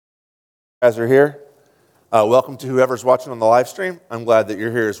Guys are here. Welcome to whoever's watching on the live stream. I'm glad that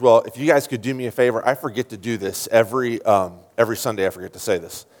you're here as well. If you guys could do me a favor, I forget to do this every Sunday. I forget to say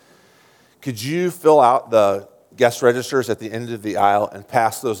this. Could you fill out the guest registers at the end of the aisle and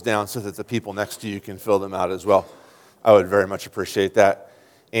pass those down so that the people next to you can fill them out as well? I would very much appreciate that.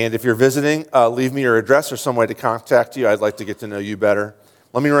 And if you're visiting, leave me your address or some way to contact you. I'd like to get to know you better.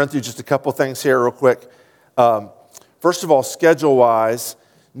 Let me run through just a couple things here real quick. First of all, schedule-wise,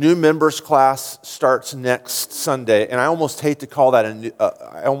 new members class starts next Sunday, and I almost hate to call that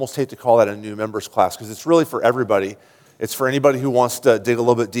a new members class because it's really for everybody. It's for anybody who wants to dig a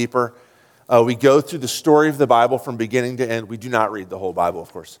little bit deeper. We go through the story of the Bible from beginning to end. We do not read the whole Bible,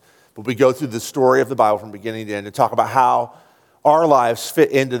 of course, but we go through the story of the Bible from beginning to end and talk about how our lives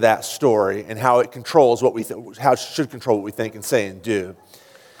fit into that story and how it controls what we how it should control what we think and say and do,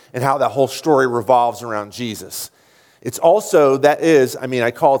 and how that whole story revolves around Jesus. It's also,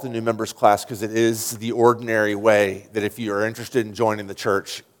 I call it the new members class because it is the ordinary way that if you are interested in joining the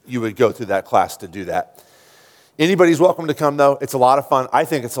church, you would go through that class to do that. Anybody's welcome to come, though. It's a lot of fun. I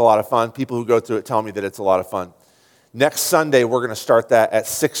think it's a lot of fun. People who go through it tell me that it's a lot of fun. Next Sunday, we're going to start that at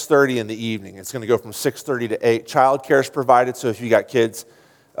 6:30 in the evening. It's going to go from 6:30 to 8. Childcare is provided, so if you got kids,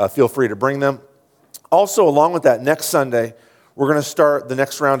 feel free to bring them. Also, along with that, next Sunday, we're going to start the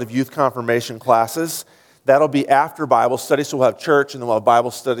next round of youth confirmation classes. That'll be after Bible study, so we'll have church, and then we'll have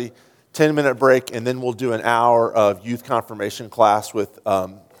Bible study, 10-minute break, and then we'll do an hour of youth confirmation class with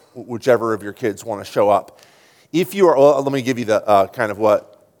whichever of your kids want to show up. If you are, let me give you the kind of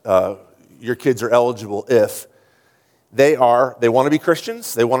what your kids are eligible if. They want to be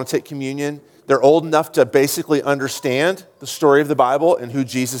Christians, they want to take communion, they're old enough to basically understand the story of the Bible and who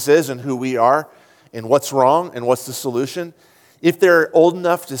Jesus is and who we are and what's wrong and what's the solution. If they're old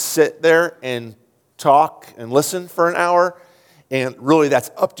enough to sit there and talk and listen for an hour, and really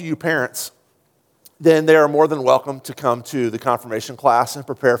that's up to you parents, then they are more than welcome to come to the confirmation class and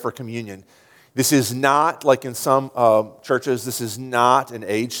prepare for communion. This is not, like in some churches, this is not an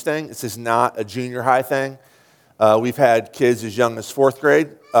age thing. This is not a junior high thing. We've had kids as young as 4th grade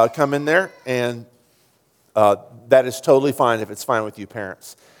come in there, and that is totally fine if it's fine with you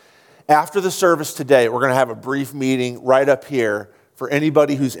parents. After the service today, we're going to have a brief meeting right up here for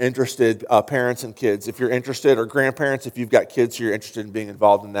anybody who's interested, parents and kids. If you're interested, or grandparents, if you've got kids who are interested in being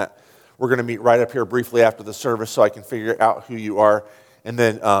involved in that, we're going to meet right up here briefly after the service so I can figure out who you are. And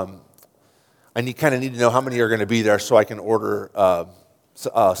then I need to know how many are going to be there so I can order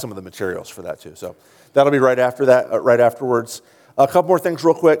some of the materials for that too. So that'll be right after that, right afterwards. A couple more things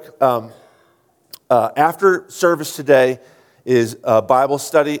real quick. After service today is Bible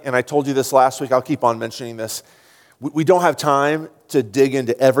study, and I told you this last week. I'll keep on mentioning this. We don't have time to dig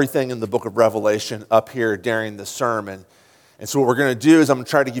into everything in the book of Revelation up here during the sermon. And so what we're going to do is I'm going to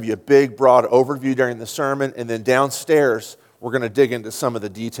try to give you a big, broad overview during the sermon, and then downstairs, we're going to dig into some of the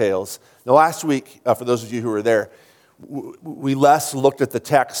details. Now, last week, for those of you who were there, we less looked at the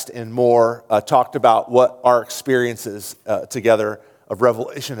text and more talked about what our experiences together of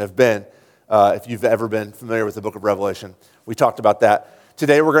Revelation have been. If you've ever been familiar with the book of Revelation, we talked about that.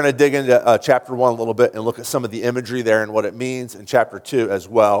 Today we're going to dig into chapter 1 a little bit and look at some of the imagery there and what it means, and chapter 2 as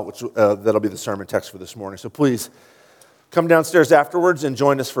well, which that'll be the sermon text for this morning. So please come downstairs afterwards and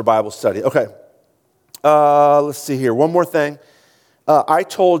join us for Bible study. Okay, let's see here. One more thing. I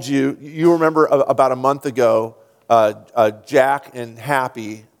told you remember about a month ago, Jack and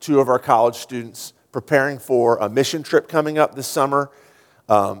Happy, 2 of our college students, preparing for a mission trip coming up this summer,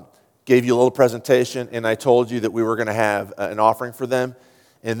 gave you a little presentation, and I told you that we were going to have an offering for them.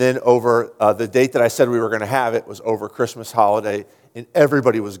 And then over the date that I said we were going to have it was over Christmas holiday, and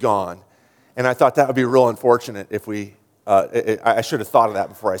everybody was gone. And I thought that would be real unfortunate if I should have thought of that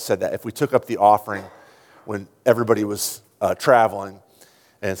before I said that, if we took up the offering when everybody was traveling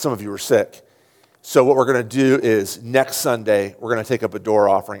and some of you were sick. So what we're going to do is next Sunday, we're going to take up a door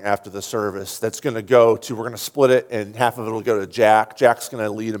offering after the service. That's going to go to, we're going to split it, and half of it will go to Jack. Jack's going to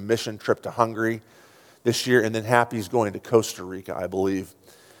lead a mission trip to Hungary this year, and then Happy's going to Costa Rica, I believe.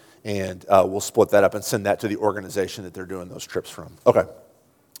 And we'll split that up and send that to the organization that they're doing those trips from. Okay.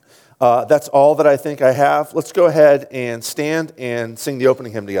 That's all that I think I have. Let's go ahead and stand and sing the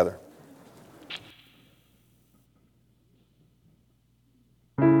opening hymn together.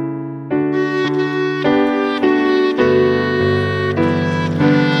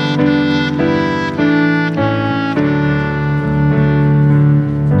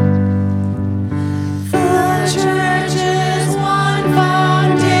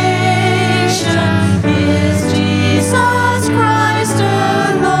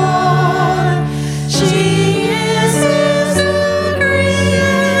 She is the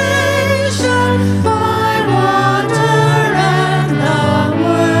creator.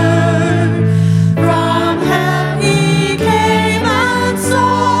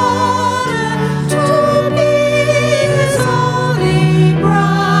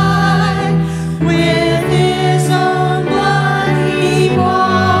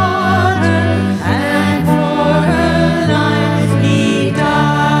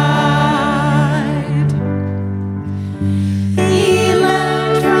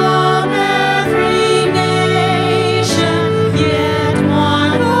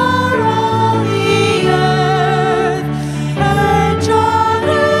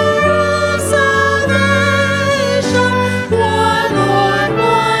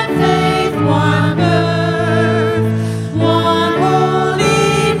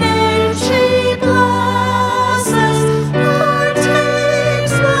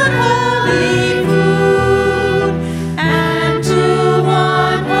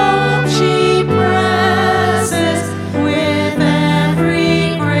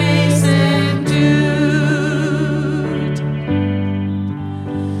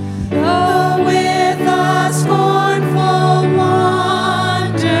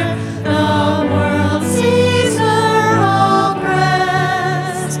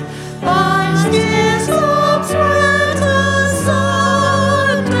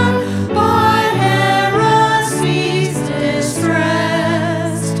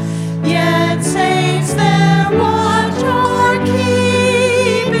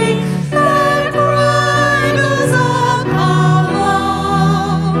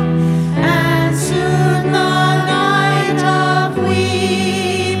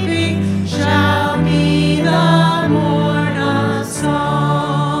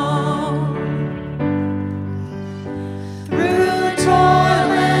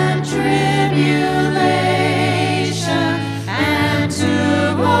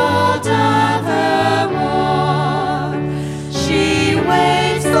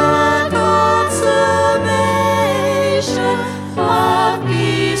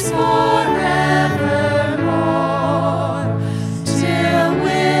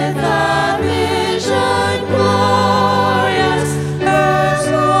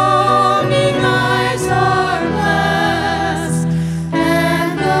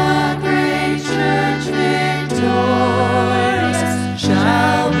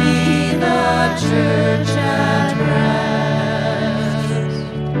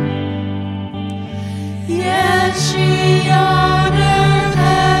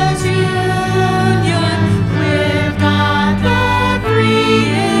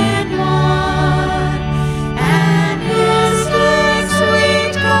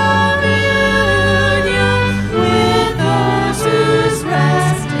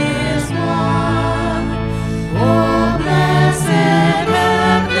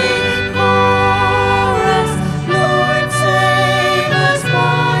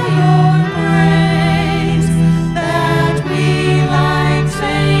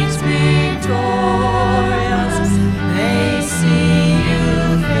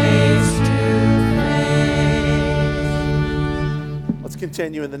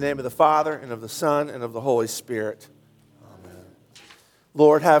 continue in the name of the Father, and of the Son, and of the Holy Spirit. Amen.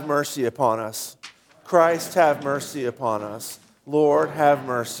 Lord, have mercy upon us. Christ, have mercy upon us. Lord, have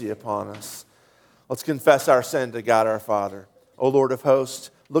mercy upon us. Let's confess our sin to God our Father. O Lord of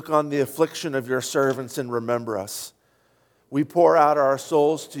hosts, look on the affliction of your servants and remember us. We pour out our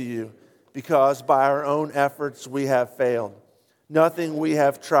souls to you because by our own efforts we have failed. Nothing we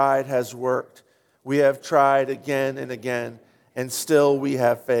have tried has worked. We have tried again and again, and still we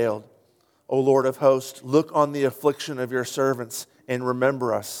have failed. O Lord of hosts, look on the affliction of your servants and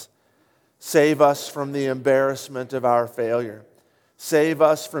remember us. Save us from the embarrassment of our failure. Save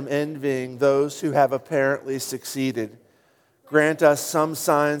us from envying those who have apparently succeeded. Grant us some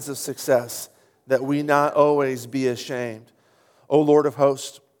signs of success, that we not always be ashamed. O Lord of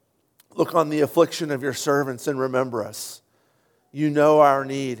hosts, look on the affliction of your servants and remember us. You know our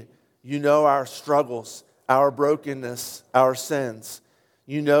need. You know our struggles, our brokenness, our sins.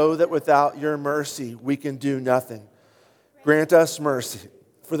 You know that without your mercy, we can do nothing. Grant us mercy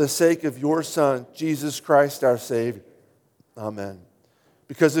for the sake of your Son, Jesus Christ, our Savior. Amen.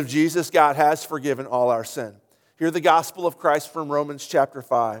 Because of Jesus, God has forgiven all our sin. Hear the gospel of Christ from Romans chapter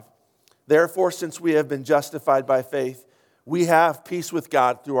 5. Therefore, since we have been justified by faith, we have peace with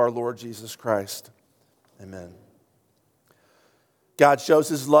God through our Lord Jesus Christ. Amen. God shows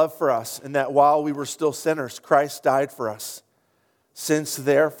his love for us in that while we were still sinners, Christ died for us. Since,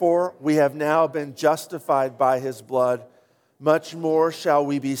 therefore, we have now been justified by his blood, much more shall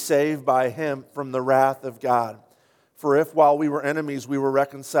we be saved by him from the wrath of God. For if while we were enemies, we were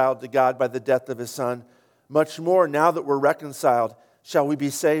reconciled to God by the death of his Son, much more now that we're reconciled, shall we be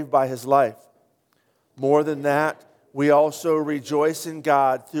saved by his life. More than that, we also rejoice in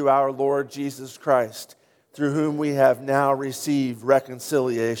God through our Lord Jesus Christ, through whom we have now received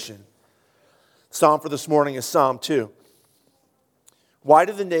reconciliation. Psalm for this morning is Psalm 2. Why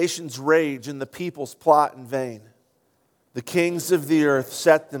do the nations rage and the peoples plot in vain? The kings of the earth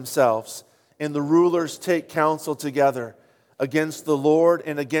set themselves, and the rulers take counsel together against the Lord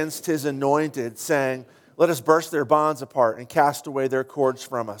and against his anointed, saying, let us burst their bonds apart and cast away their cords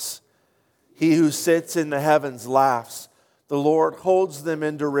from us. He who sits in the heavens laughs. The Lord holds them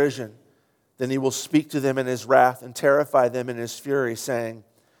in derision. Then he will speak to them in his wrath and terrify them in his fury, saying,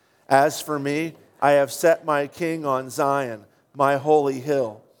 as for me, I have set my king on Zion, my holy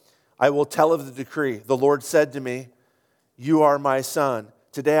hill. I will tell of the decree. The Lord said to me, you are my son.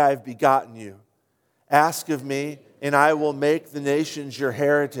 Today I have begotten you. Ask of me, and I will make the nations your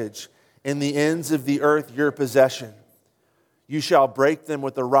heritage, and the ends of the earth your possession. You shall break them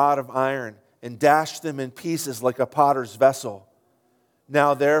with a rod of iron, and dash them in pieces like a potter's vessel.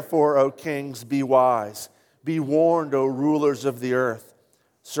 Now therefore, O kings, be wise. Be warned, O rulers of the earth.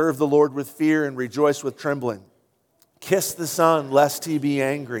 Serve the Lord with fear and rejoice with trembling. Kiss the Son, lest he be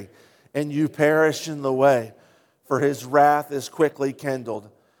angry, and you perish in the way, for his wrath is quickly kindled.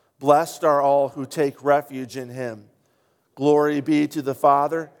 Blessed are all who take refuge in him. Glory be to the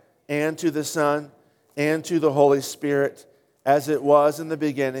Father, and to the Son, and to the Holy Spirit, as it was in the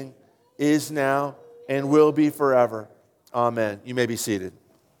beginning, is now, and will be forever. Amen. You may be seated.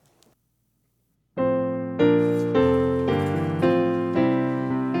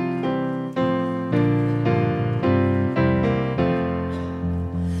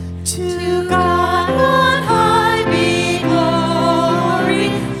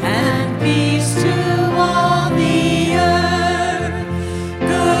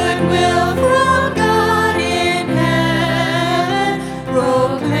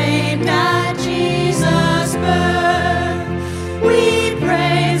 Proclaim that Jesus' birth, we pray.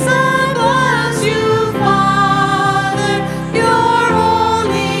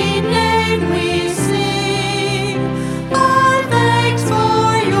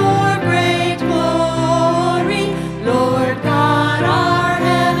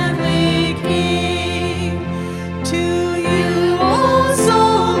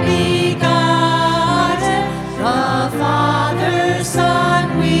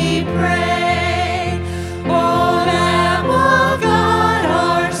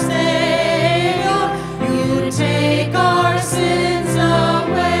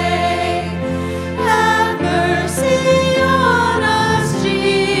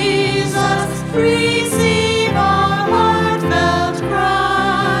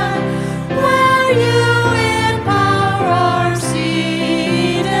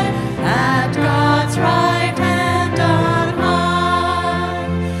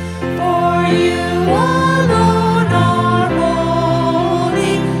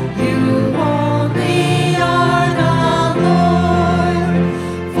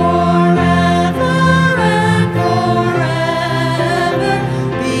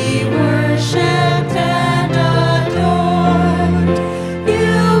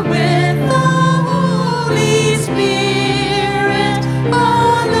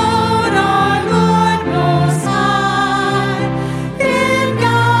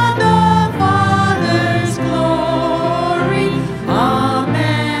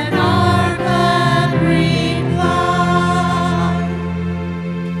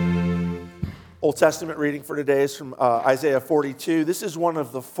 Old Testament reading for today is from Isaiah 42. This is one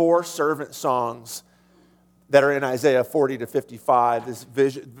of the 4 servant songs that are in Isaiah 40 to 55, this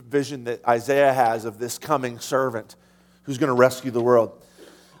vision that Isaiah has of this coming servant who's going to rescue the world.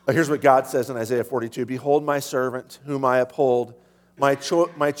 Here's what God says in Isaiah 42. Behold my servant, whom I uphold, my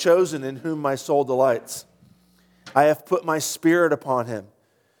chosen in whom my soul delights. I have put my spirit upon him.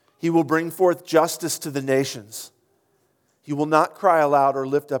 He will bring forth justice to the nations. He will not cry aloud or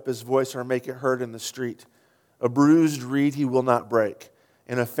lift up his voice or make it heard in the street. A bruised reed he will not break,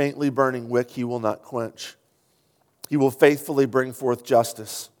 and a faintly burning wick he will not quench. He will faithfully bring forth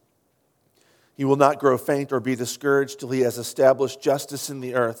justice. He will not grow faint or be discouraged till he has established justice in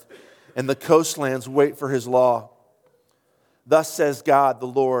the earth, and the coastlands wait for his law. Thus says God, the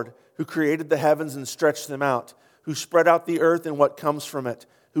Lord, who created the heavens and stretched them out, who spread out the earth and what comes from it,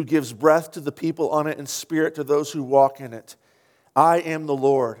 who gives breath to the people on it and spirit to those who walk in it. I am the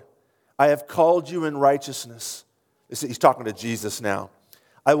Lord. I have called you in righteousness. He's talking to Jesus now.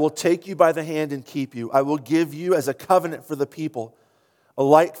 I will take you by the hand and keep you. I will give you as a covenant for the people, a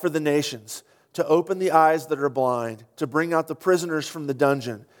light for the nations, to open the eyes that are blind, to bring out the prisoners from the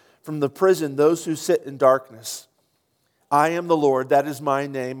dungeon, from the prison those who sit in darkness. I am the Lord, that is my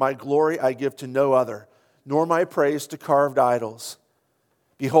name. My glory I give to no other, nor my praise to carved idols.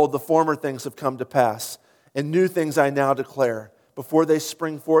 Behold, the former things have come to pass, and new things I now declare. Before they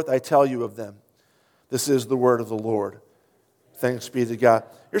spring forth, I tell you of them. This is the word of the Lord. Thanks be to God.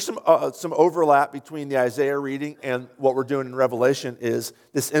 Here's some overlap between the Isaiah reading and what we're doing in Revelation is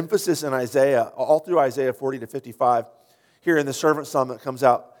this emphasis in Isaiah, all through Isaiah 40 to 55. Here in the servant song that comes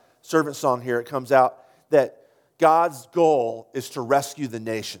out, it comes out that God's goal is to rescue the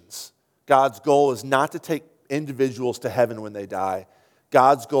nations. God's goal is not to take individuals to heaven when they die.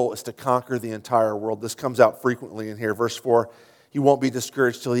 God's goal is to conquer the entire world. This comes out frequently in here. Verse 4, he won't be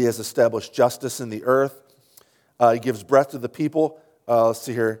discouraged till he has established justice in the earth. He gives breath to the people. Let's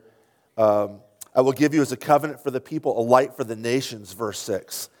see here. I will give you as a covenant for the people, a light for the nations, verse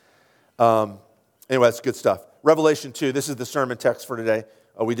 6. Anyway, that's good stuff. Revelation 2, this is the sermon text for today.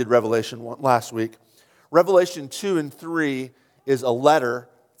 We did Revelation 1 last week. Revelation 2 and 3 is a letter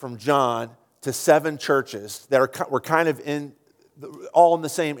from John to 7 churches that were kind of all in the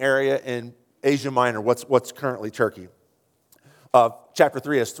same area in Asia Minor, what's currently Turkey. Chapter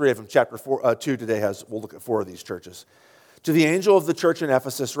 3 has 3 of them. Chapter 2 today we'll look at 4 of these churches. To the angel of the church in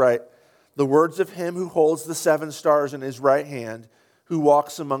Ephesus write, the words of him who holds the 7 stars in his right hand, who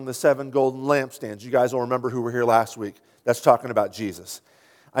walks among the 7 golden lampstands. You guys will remember who were here last week. That's talking about Jesus.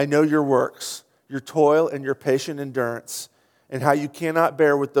 I know your works, your toil and your patient endurance, and how you cannot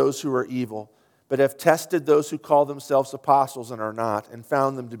bear with those who are evil, but have tested those who call themselves apostles and are not, and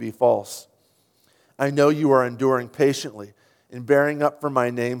found them to be false. I know you are enduring patiently and bearing up for my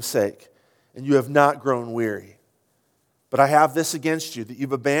name's sake, and you have not grown weary. But I have this against you, that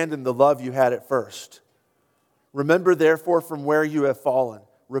you've abandoned the love you had at first. Remember, therefore, from where you have fallen.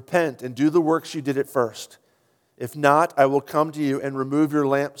 Repent and do the works you did at first. If not, I will come to you and remove your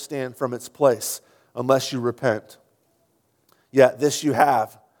lampstand from its place, unless you repent. Yet this you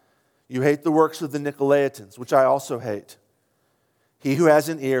have. You hate the works of the Nicolaitans, which I also hate. He who has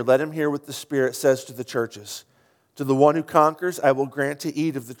an ear, let him hear what the Spirit says to the churches. To the one who conquers, I will grant to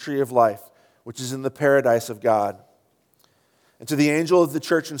eat of the tree of life, which is in the paradise of God. And to the angel of the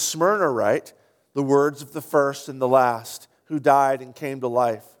church in Smyrna write, the words of the first and the last, who died and came to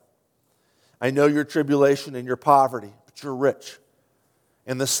life. I know your tribulation and your poverty, but you're rich.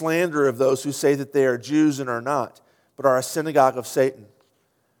 And the slander of those who say that they are Jews and are not, but are a synagogue of Satan.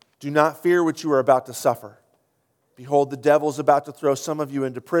 Do not fear what you are about to suffer. Behold, the devil is about to throw some of you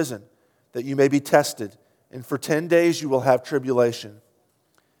into prison, that you may be tested, and for 10 days you will have tribulation.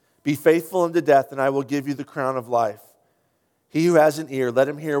 Be faithful unto death, and I will give you the crown of life. He who has an ear, let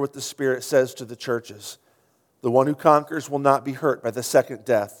him hear what the Spirit says to the churches. The one who conquers will not be hurt by the second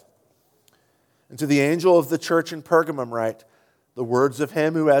death. And to the angel of the church in Pergamum write, the words of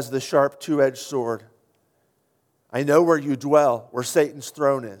him who has the sharp two-edged sword. I know where you dwell, where Satan's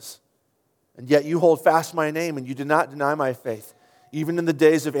throne is. And yet you hold fast my name, and you do not deny my faith, even in the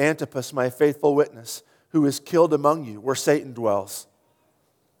days of Antipas, my faithful witness, who is killed among you, where Satan dwells.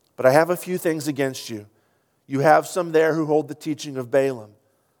 But I have a few things against you. You have some there who hold the teaching of Balaam,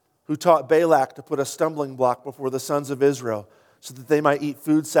 who taught Balak to put a stumbling block before the sons of Israel, so that they might eat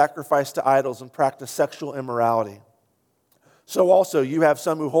food sacrificed to idols and practice sexual immorality. So also you have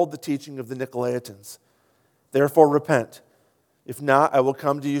some who hold the teaching of the Nicolaitans. Therefore repent. If not, I will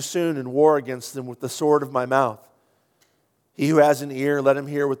come to you soon and war against them with the sword of my mouth. He who has an ear, let him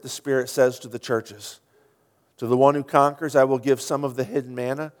hear what the Spirit says to the churches. To the one who conquers, I will give some of the hidden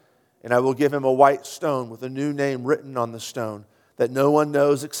manna, And I will give him a white stone with a new name written on the stone that no one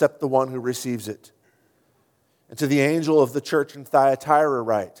knows except the one who receives it. And to the angel of the church in Thyatira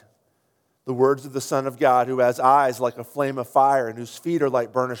write, the words of the Son of God, who has eyes like a flame of fire and whose feet are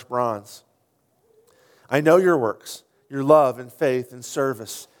like burnished bronze. I know your works, your love and faith and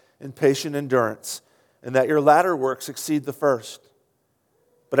service and patient endurance, and that your latter works exceed the first.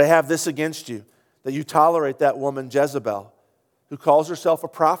 But I have this against you, that you tolerate that woman Jezebel, who calls herself a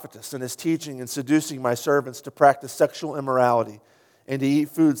prophetess and is teaching and seducing my servants to practice sexual immorality and to eat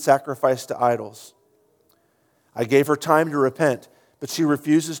food sacrificed to idols. I gave her time to repent, but she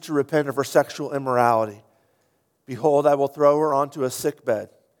refuses to repent of her sexual immorality. Behold, I will throw her onto a sickbed,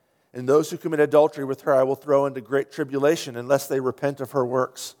 and those who commit adultery with her I will throw into great tribulation unless they repent of her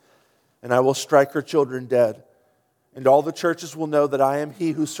works. And I will strike her children dead. And all the churches will know that I am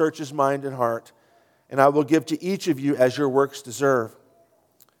he who searches mind and heart, and I will give to each of you as your works deserve.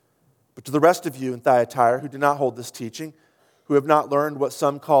 But to the rest of you in Thyatira who do not hold this teaching, who have not learned what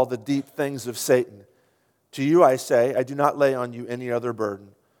some call the deep things of Satan, to you I say, I do not lay on you any other burden.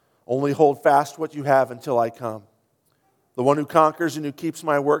 Only hold fast what you have until I come. The one who conquers and who keeps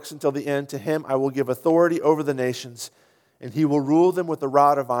my works until the end, to him I will give authority over the nations, and he will rule them with a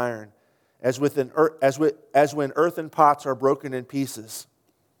rod of iron, as when earthen pots are broken in pieces,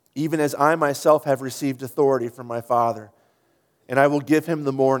 even as I myself have received authority from my Father. And I will give him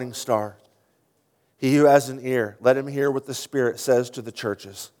the morning star. He who has an ear, let him hear what the Spirit says to the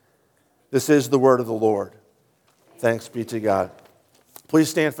churches. This is the word of the Lord. Thanks be to God. Please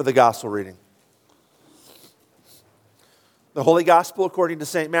stand for the gospel reading. The Holy Gospel according to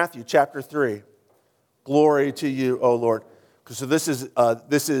St. Matthew, chapter 3. Glory to you, O Lord. So this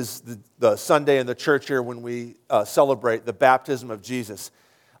is the Sunday in the church here when we celebrate the baptism of Jesus.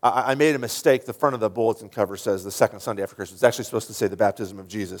 I made a mistake. The front of the bulletin cover says the second Sunday after Christmas. It's actually supposed to say the baptism of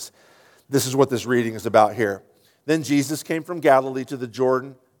Jesus. This is what this reading is about here. Then Jesus came from Galilee to the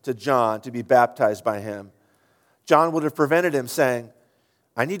Jordan to John to be baptized by him. John would have prevented him, saying,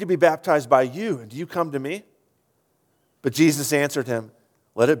 I need to be baptized by you, and do you come to me? But Jesus answered him,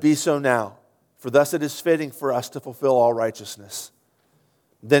 let it be so now, for thus it is fitting for us to fulfill all righteousness.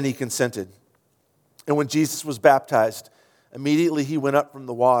 Then he consented. And when Jesus was baptized, immediately he went up from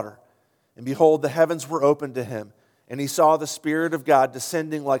the water. And behold, the heavens were opened to him, and he saw the Spirit of God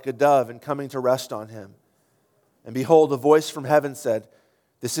descending like a dove and coming to rest on him. And behold, a voice from heaven said,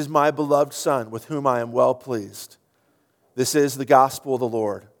 this is my beloved Son, with whom I am well pleased. This is the gospel of the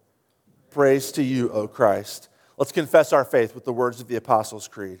Lord. Praise to you, O Christ. Let's confess our faith with the words of the Apostles'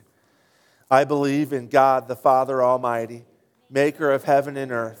 Creed. I believe in God, the Father Almighty, maker of heaven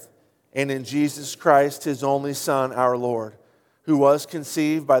and earth, and in Jesus Christ, his only Son, our Lord, who was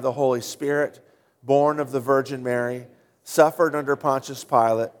conceived by the Holy Spirit, born of the Virgin Mary, suffered under Pontius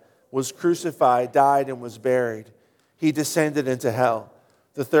Pilate, was crucified, died, and was buried. He descended into hell.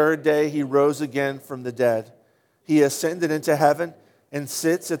 The third day he rose again from the dead. He ascended into heaven and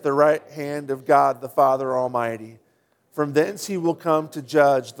sits at the right hand of God the Father Almighty. From thence he will come to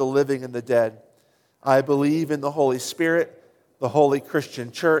judge the living and the dead. I believe in the Holy Spirit, the holy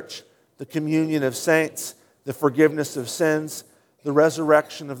Christian church, the communion of saints, the forgiveness of sins, the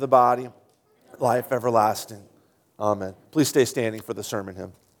resurrection of the body, life everlasting. Amen. Please stay standing for the sermon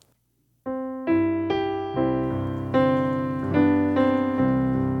hymn.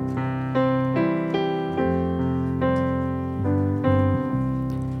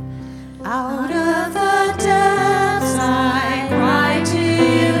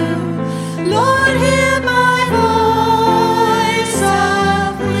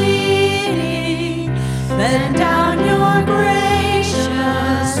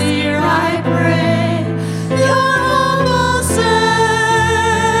 Gracious ear, I pray, your humble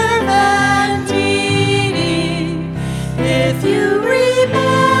servant.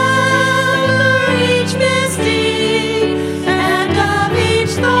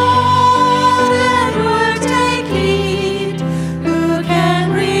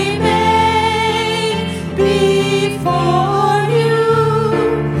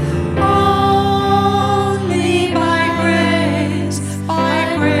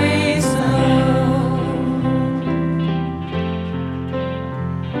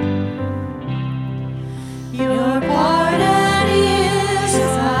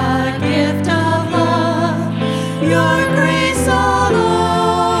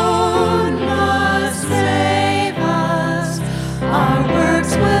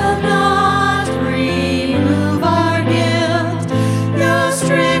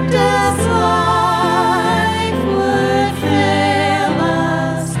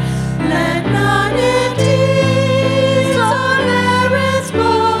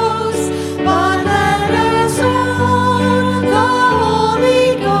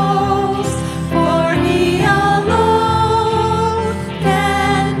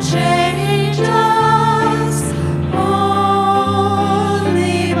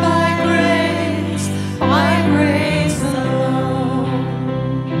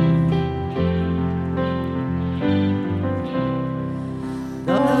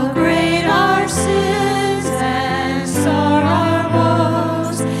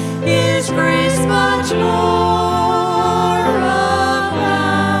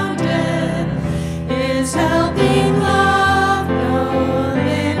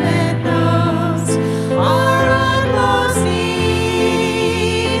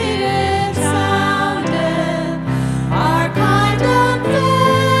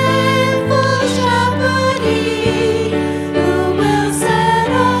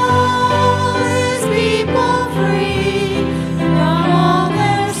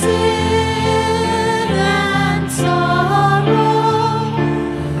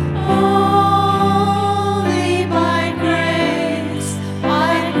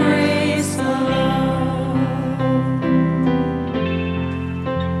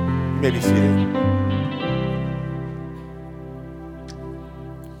 You may be seated.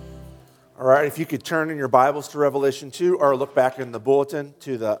 All right, if you could turn in your Bibles to Revelation 2 or look back in the bulletin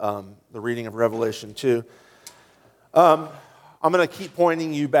to the reading of Revelation 2. I'm going to keep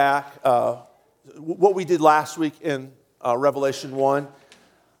pointing you back. What we did last week in Revelation 1,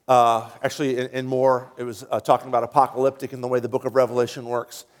 actually in more, it was talking about apocalyptic and the way the book of Revelation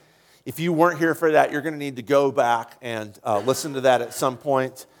works. If you weren't here for that, you're going to need to go back and listen to that at some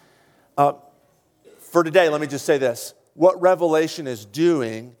point. For today, let me just say this. What Revelation is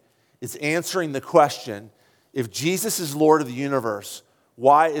doing is answering the question, if Jesus is Lord of the universe,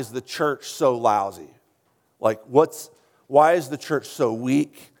 why is the church so lousy? Why is the church so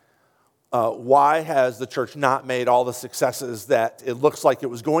weak? Why has the church not made all the successes that it looks like it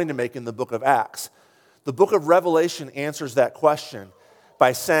was going to make in the book of Acts? The book of Revelation answers that question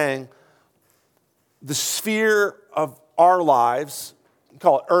by saying the sphere of our lives,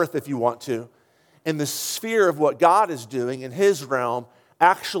 call it earth if you want to, and the sphere of what God is doing in his realm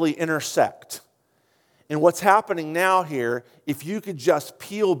actually intersect. And what's happening now here, if you could just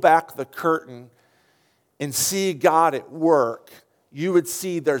peel back the curtain and see God at work, you would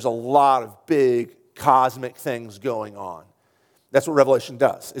see there's a lot of big cosmic things going on. That's what Revelation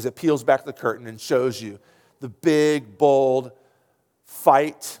does, is it peels back the curtain and shows you the big, bold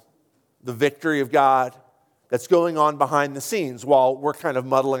fight, the victory of God that's going on behind the scenes while we're kind of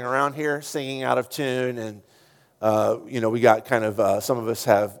muddling around here, singing out of tune, and we got kind of, some of us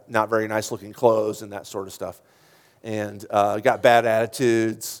have not very nice looking clothes and that sort of stuff. And got bad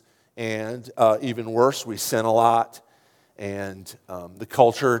attitudes, and even worse, we sin a lot, and the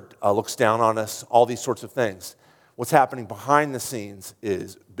culture looks down on us, all these sorts of things. What's happening behind the scenes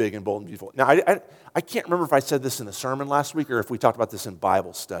is big and bold and beautiful. Now, I can't remember if I said this in the sermon last week or if we talked about this in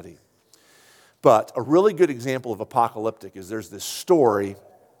Bible study. But a really good example of apocalyptic is there's this story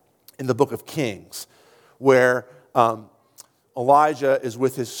in the book of Kings where Elijah is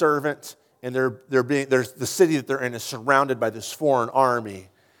with his servant, and there's the city that they're in is surrounded by this foreign army,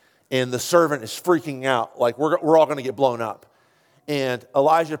 and the servant is freaking out, like we're all going to get blown up. And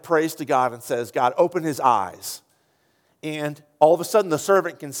Elijah prays to God and says, God, open his eyes. And all of a sudden, the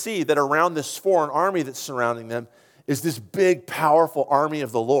servant can see that around this foreign army that's surrounding them is this big, powerful army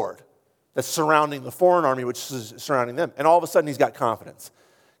of the Lord that's surrounding the foreign army, which is surrounding them. And all of a sudden, he's got confidence.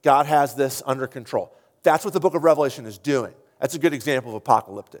 God has this under control. That's what the book of Revelation is doing. That's a good example of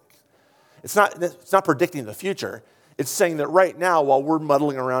apocalyptic. It's not predicting the future. It's saying that right now, while we're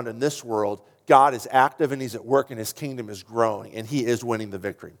muddling around in this world, God is active and he's at work and his kingdom is growing and he is winning the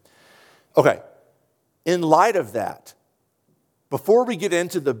victory. Okay, in light of that, before we get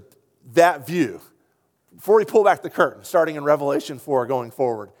into that view, before we pull back the curtain, starting in Revelation 4 going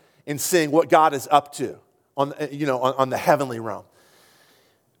forward, and seeing what God is up to on the heavenly realm,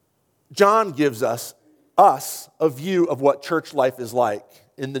 John gives us a view of what church life is like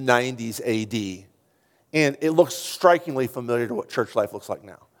in the 90s AD. And it looks strikingly familiar to what church life looks like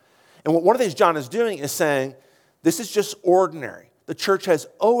now. And one of the things John is doing is saying, this is just ordinary. The church has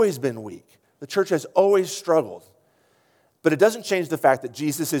always been weak. The church has always struggled. But it doesn't change the fact that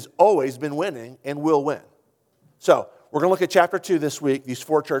Jesus has always been winning and will win. So we're going to look at chapter 2 this week, these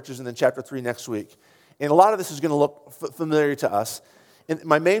 4 churches, and then chapter 3 next week. And a lot of this is going to look familiar to us. And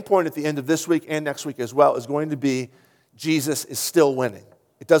my main point at the end of this week and next week as well is going to be Jesus is still winning.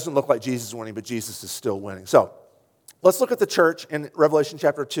 It doesn't look like Jesus is winning, but Jesus is still winning. So let's look at the church in Revelation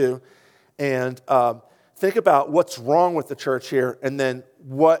chapter 2 and think about what's wrong with the church here and then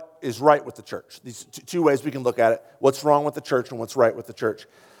what is right with the church. These two ways we can look at it, what's wrong with the church and what's right with the church.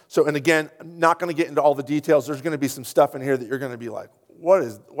 So, and again, I'm not going to get into all the details. There's going to be some stuff in here that you're going to be like,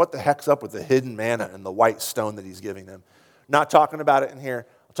 what the heck's up with the hidden manna and the white stone that he's giving them? Not talking about it in here.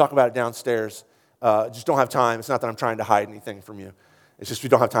 I'll talk about it downstairs. Just don't have time. It's not that I'm trying to hide anything from you. It's just we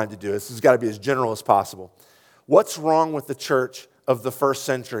don't have time to do it. This has got to be as general as possible. What's wrong with the church of the first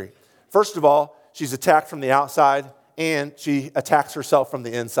century? First of all, she's attacked from the outside and she attacks herself from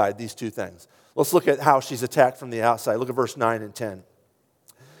the inside, these two things. Let's look at how she's attacked from the outside. Look at verse 9 and 10.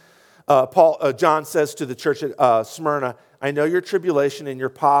 John says to the church at Smyrna, I know your tribulation and your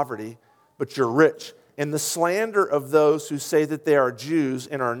poverty, but you're rich. And the slander of those who say that they are Jews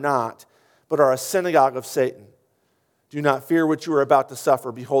and are not, but are a synagogue of Satan. Do not fear what you are about to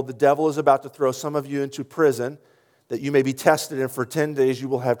suffer. Behold, the devil is about to throw some of you into prison, that you may be tested, and for 10 days you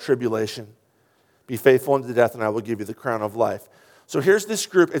will have tribulation. Be faithful unto death, and I will give you the crown of life. So here's this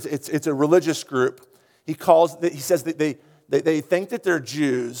group. It's a religious group. He says that they think that they're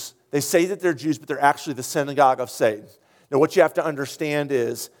Jews. They say that they're Jews, but they're actually the synagogue of Satan. Now, what you have to understand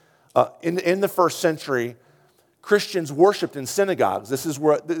is, in the first century, Christians worshiped in synagogues. This is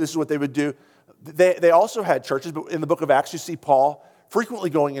what they would do. They also had churches, but in the book of Acts, you see Paul frequently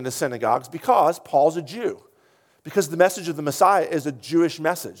going into synagogues because Paul's a Jew. Because the message of the Messiah is a Jewish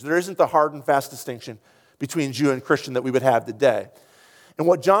message. There isn't the hard and fast distinction between Jew and Christian that we would have today. And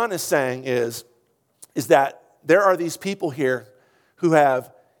what John is saying is that there are these people here who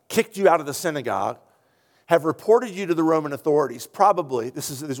have kicked you out of the synagogue, have reported you to the Roman authorities. Probably,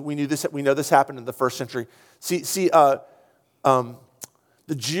 we know this happened in the first century. The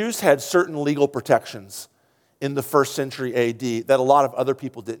Jews had certain legal protections in the first century AD that a lot of other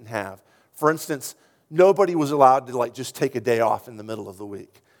people didn't have. For instance, nobody was allowed to just take a day off in the middle of the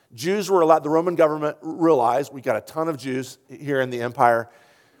week. Jews were allowed, the Roman government realized we got a ton of Jews here in the empire.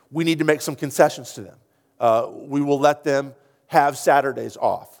 We need to make some concessions to them. We will let them have Saturdays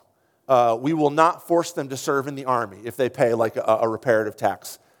off. We will not force them to serve in the army if they pay a reparative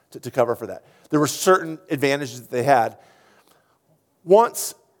tax to cover for that. There were certain advantages that they had.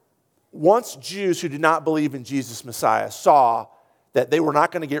 Once Jews who did not believe in Jesus Messiah saw that they were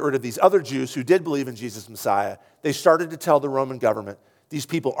not going to get rid of these other Jews who did believe in Jesus Messiah, they started to tell the Roman government, these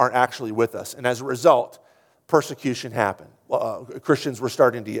people aren't actually with us. And as a result, persecution happened. Christians were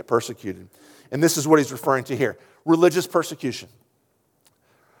starting to get persecuted. And this is what he's referring to here. Religious persecution.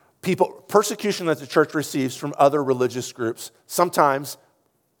 Persecution that the church receives from other religious groups. Sometimes,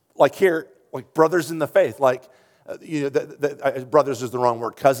 like here, like brothers in the faith. Brothers is the wrong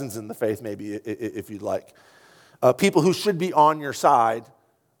word. Cousins in the faith, maybe, if you'd like. People who should be on your side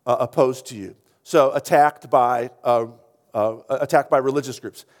opposed to you. So attacked by religious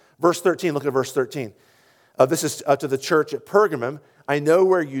groups. Verse 13, look at verse 13. This is to the church at Pergamum. I know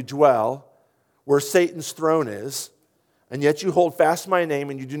where you dwell, where Satan's throne is, and yet you hold fast my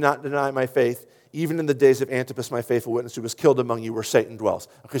name and you do not deny my faith, even in the days of Antipas, my faithful witness, who was killed among you where Satan dwells.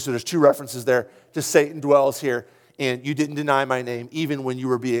 Okay, so there's two references there to Satan dwells here, and you didn't deny my name even when you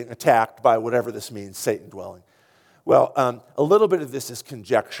were being attacked by whatever this means, Satan dwelling. Well, a little bit of this is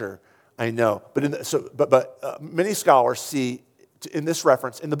conjecture, I know, but many scholars see in this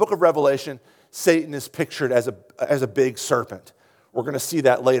reference, in the book of Revelation, Satan is pictured as a big serpent. We're going to see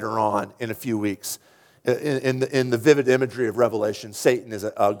that later on in a few weeks. In the vivid imagery of Revelation, Satan is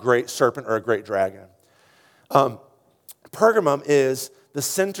a great serpent or a great dragon. Pergamum is the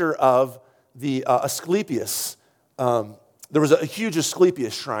center of the Asclepius. There was a huge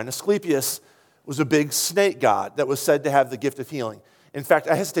Asclepius shrine. Asclepius was a big snake god that was said to have the gift of healing. In fact,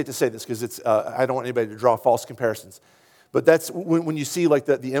 I hesitate to say this because I don't want anybody to draw false comparisons. But that's when you see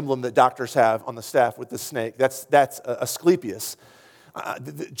the emblem that doctors have on the staff with the snake, that's Asclepius.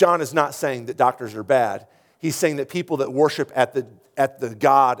 John is not saying that doctors are bad. He's saying that people that worship at the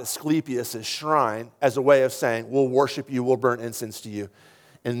god Asclepius' shrine as a way of saying, we'll worship you, we'll burn incense to you,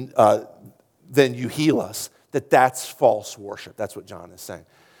 and then you heal us, that's false worship. That's what John is saying.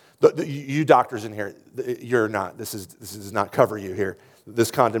 You doctors in here, you're not. This does not cover you here,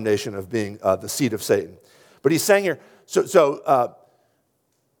 this condemnation of being the seed of Satan. But he's saying here, so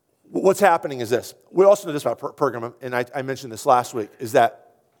what's happening is this. We also know this about Pergamum, and I mentioned this last week, is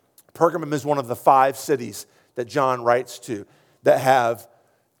that Pergamum is one of the 5 cities that John writes to that have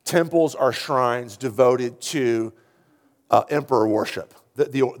temples or shrines devoted to emperor worship,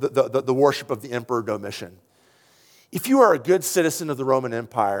 the worship of the Emperor Domitian. If you are a good citizen of the Roman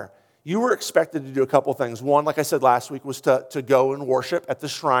Empire, you were expected to do a couple things. One, like I said last week, was to go and worship at the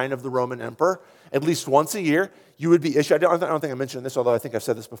shrine of the Roman emperor. At least once a year, you would be issued, I don't think I mentioned this, although I think I've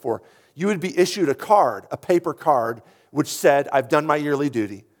said this before. You would be issued a card, a paper card, which said, I've done my yearly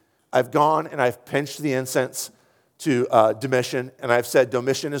duty. I've gone and I've pinched the incense to Domitian, and I've said,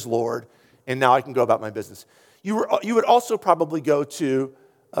 Domitian is Lord, and now I can go about my business. You would also probably go to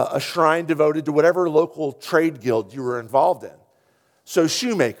a shrine devoted to whatever local trade guild you were involved in. So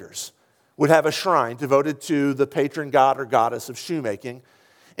shoemakers would have a shrine devoted to the patron god or goddess of shoemaking.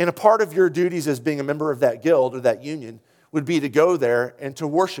 And a part of your duties as being a member of that guild or that union would be to go there and to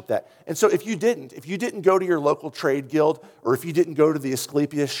worship that. And so if you didn't go to your local trade guild, or if you didn't go to the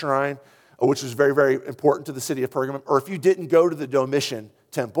Asclepius shrine, which was very, very important to the city of Pergamum, or if you didn't go to the Domitian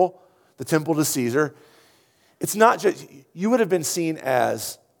temple, the temple to Caesar, it's not just, you would have been seen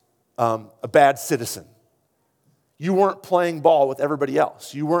as a bad citizen. You weren't playing ball with everybody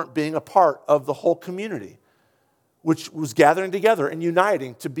else. You weren't being a part of the whole community, which was gathering together and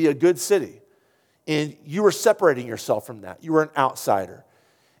uniting to be a good city. And you were separating yourself from that. You were an outsider.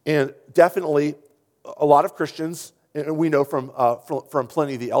 And definitely, a lot of Christians, and we know from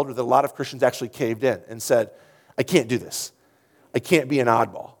Pliny the Elder that a lot of Christians actually caved in and said, I can't do this. I can't be an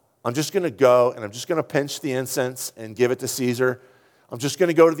oddball. I'm just going to go and I'm just going to pinch the incense and give it to Caesar. I'm just going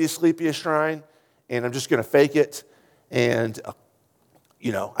to go to the Asclepius shrine and I'm just going to fake it and, I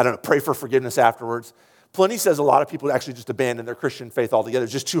don't know, pray for forgiveness afterwards. Pliny says a lot of people actually just abandon their Christian faith altogether.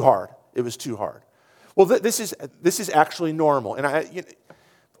 It's just too hard. It was too hard. Well, this is actually normal. And I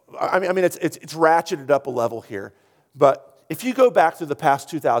mean, it's ratcheted up a level here. But if you go back through the past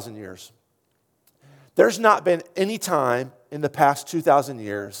 2,000 years, there's not been any time in the past 2,000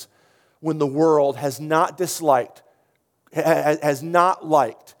 years when the world has not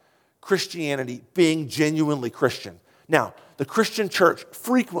liked Christianity being genuinely Christian. Now, the Christian church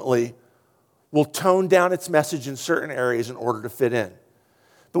frequently will tone down its message in certain areas in order to fit in.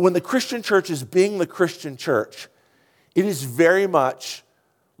 But when the Christian church is being the Christian church, it is very much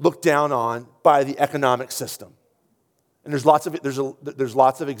looked down on by the economic system. And there's lots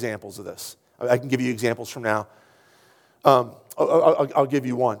of examples of this. I can give you examples from now. I'll give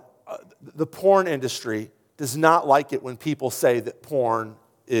you one. The porn industry does not like it when people say that porn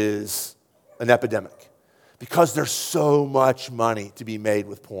is an epidemic because there's so much money to be made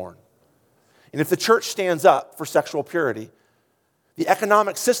with porn. And if the church stands up for sexual purity, the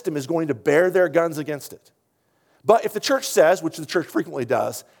economic system is going to bear their guns against it. But if the church says, which the church frequently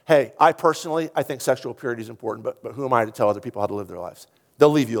does, hey, I think sexual purity is important, but who am I to tell other people how to live their lives? They'll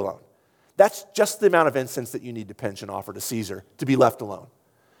leave you alone. That's just the amount of incense that you need to pinch and offer to Caesar to be left alone.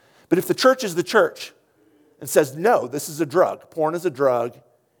 But if the church is the church and says, no, this is a drug, porn is a drug,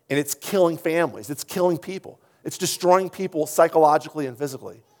 and it's killing families, it's killing people, it's destroying people psychologically and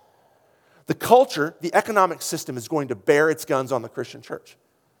physically, the culture, the economic system is going to bear its guns on the Christian church.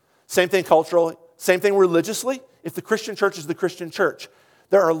 Same thing culturally, same thing religiously. If the Christian church is the Christian church,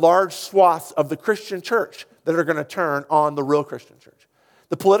 there are large swaths of the Christian church that are going to turn on the real Christian church.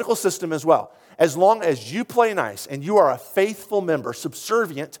 The political system as well. As long as you play nice and you are a faithful member,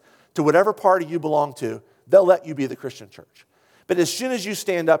 subservient to whatever party you belong to, they'll let you be the Christian church. But as soon as you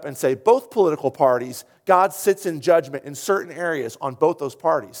stand up and say both political parties, God sits in judgment in certain areas on both those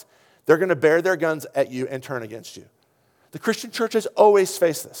parties, they're going to bear their guns at you and turn against you. The Christian church has always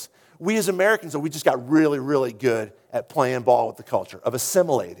faced this. We as Americans, though, we just got really, really good at playing ball with the culture, of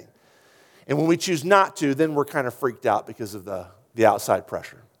assimilating. And when we choose not to, then we're kind of freaked out because of the outside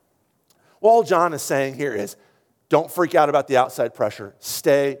pressure. Well, all John is saying here is, don't freak out about the outside pressure.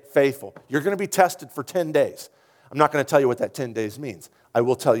 Stay faithful. You're going to be tested for 10 days. I'm not going to tell you what that 10 days means. I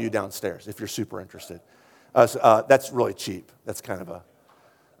will tell you downstairs if you're super interested. That's really cheap. That's kind of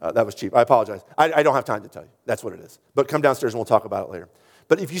that was cheap. I apologize. I don't have time to tell you. That's what it is. But come downstairs and we'll talk about it later.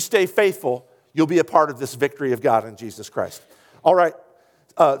 But if you stay faithful, you'll be a part of this victory of God in Jesus Christ. All right.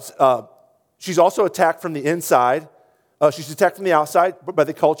 She's also attacked from the inside. She's attacked from the outside by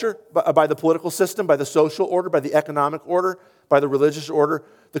the culture, by the political system, by the social order, by the economic order, by the religious order.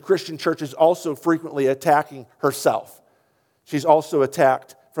 The Christian church is also frequently attacking herself. She's also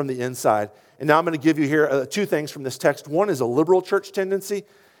attacked from the inside. And now I'm going to give you here two things from this text. One is a liberal church tendency,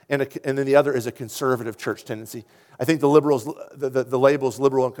 and then the other is a conservative church tendency. I think the labels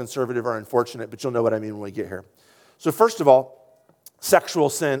liberal and conservative are unfortunate, but you'll know what I mean when we get here. So first of all, sexual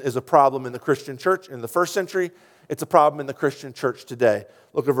sin is a problem in the Christian church in the first century. It's a problem in the Christian church today.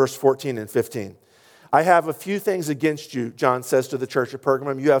 Look at verse 14 and 15. I have a few things against you, John says to the church at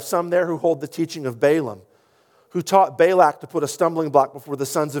Pergamum. You have some there who hold the teaching of Balaam, who taught Balak to put a stumbling block before the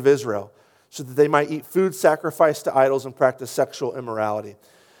sons of Israel, so that they might eat food sacrificed to idols and practice sexual immorality.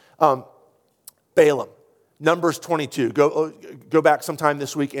 Balaam, Numbers 22. Go back sometime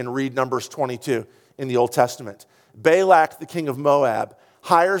this week and read Numbers 22 in the Old Testament. Balak, the king of Moab,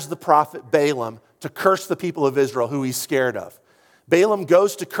 hires the prophet Balaam to curse the people of Israel who he's scared of. Balaam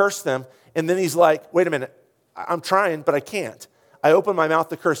goes to curse them, and then he's like, wait a minute, I'm trying, but I can't. I open my mouth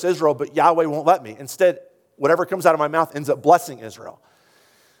to curse Israel, but Yahweh won't let me. Instead, whatever comes out of my mouth ends up blessing Israel.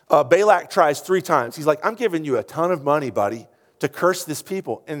 Balak tries 3 times. He's like, I'm giving you a ton of money, buddy, to curse this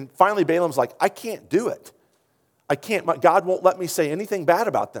people. And finally, Balaam's like, I can't do it. I can't. God won't let me say anything bad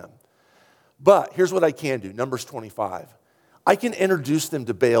about them. But here's what I can do, Numbers 25. I can introduce them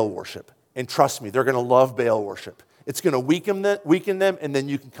to Baal worship. And trust me, they're going to love Baal worship. It's going to weaken them, and then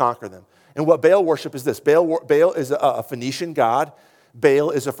you can conquer them. And what Baal worship is this. Baal is a Phoenician god.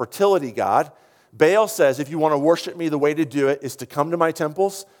 Baal is a fertility god. Baal says, if you want to worship me, the way to do it is to come to my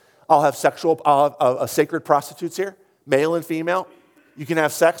temples. I'll have sacred prostitutes here, male and female. You can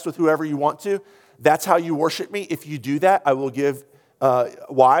have sex with whoever you want to. That's how you worship me. If you do that, I will give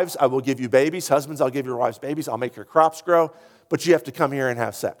wives, I will give you babies. Husbands, I'll give your wives babies. I'll make your crops grow. But you have to come here and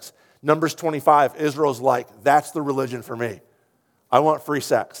have sex. Numbers 25, Israel's like, that's the religion for me. I want free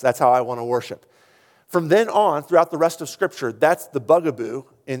sex. That's how I want to worship. From then on, throughout the rest of Scripture, that's the bugaboo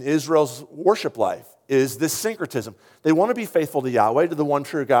in Israel's worship life, is this syncretism. They want to be faithful to Yahweh, to the one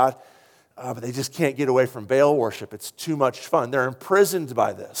true God. but they just can't get away from Baal worship. It's too much fun. They're imprisoned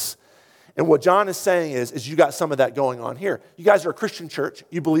by this. And what John is saying is you got some of that going on here. You guys are a Christian church.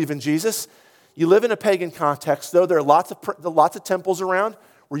 You believe in Jesus. You live in a pagan context, though. There are lots of temples around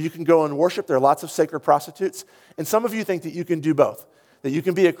where you can go and worship. There are lots of sacred prostitutes. And some of you think that you can do both, that you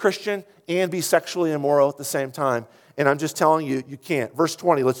can be a Christian and be sexually immoral at the same time. And I'm just telling you, you can't. Verse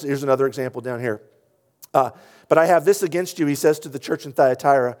 20, here's another example down here. But I have this against you, he says to the church in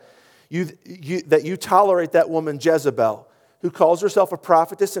Thyatira, that you tolerate that woman Jezebel, who calls herself a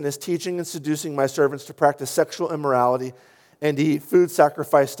prophetess and is teaching and seducing my servants to practice sexual immorality and eat food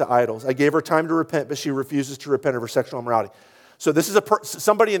sacrificed to idols. I gave her time to repent, but she refuses to repent of her sexual immorality. So this is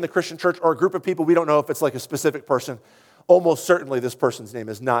somebody in the Christian church or a group of people. We don't know if it's like a specific person. Almost certainly this person's name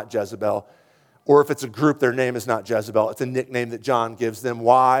is not Jezebel. Or if it's a group, their name is not Jezebel. It's a nickname that John gives them.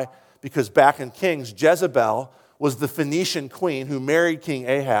 Why? Because back in Kings, Jezebel was the Phoenician queen who married King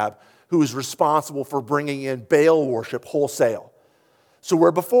Ahab, who was responsible for bringing in Baal worship wholesale. So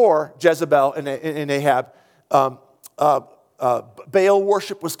where before Jezebel and Ahab, Baal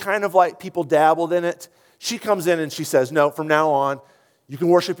worship was kind of like people dabbled in it, she comes in and she says, no, from now on, you can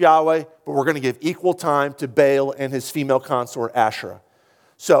worship Yahweh, but we're going to give equal time to Baal and his female consort Asherah.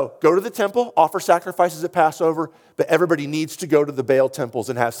 So go to the temple, offer sacrifices at Passover, but everybody needs to go to the Baal temples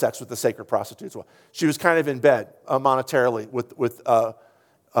and have sex with the sacred prostitutes. Well, she was kind of in bed monetarily with the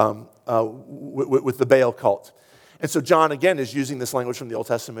Baal cult. And so John, again, is using this language from the Old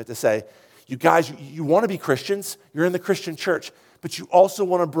Testament to say, you guys, you want to be Christians, you're in the Christian church, but you also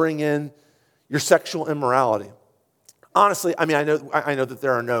want to bring in your sexual immorality. Honestly, I mean, I know that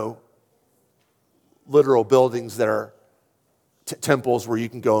there are no literal buildings that are temples where you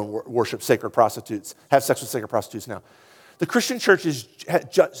can go and worship sacred prostitutes, have sex with sacred prostitutes now. The Christian church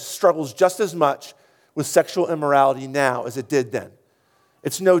struggles just as much with sexual immorality now as it did then.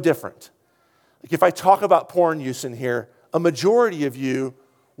 It's no different. Like if I talk about porn use in here, a majority of you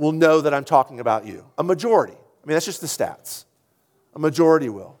will know that I'm talking about you. A majority. I mean, that's just the stats. A majority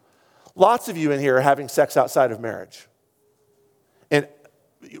will. Lots of you in here are having sex outside of marriage. And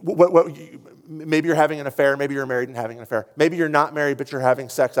maybe you're having an affair, maybe you're married and having an affair. Maybe you're not married, but you're having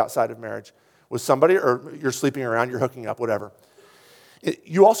sex outside of marriage with somebody, or you're sleeping around, you're hooking up, whatever.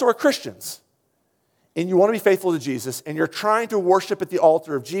 You also are Christians. And you want to be faithful to Jesus, and you're trying to worship at the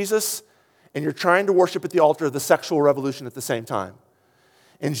altar of Jesus, and you're trying to worship at the altar of the sexual revolution at the same time.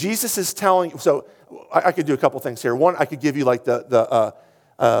 And Jesus is telling, so I could do a couple things here. One, I could give you like well,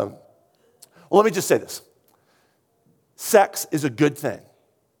 let me just say this. Sex is a good thing.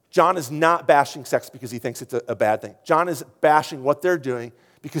 John is not bashing sex because he thinks it's a bad thing. John is bashing what they're doing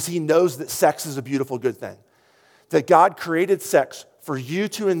because he knows that sex is a beautiful, good thing. That God created sex for you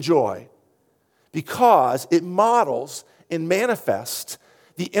to enjoy because it models and manifests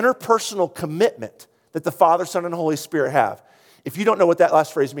the interpersonal commitment that the Father, Son, and Holy Spirit have. If you don't know what that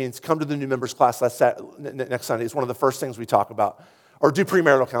last phrase means, come to the new members class next Sunday. It's one of the first things we talk about. Or do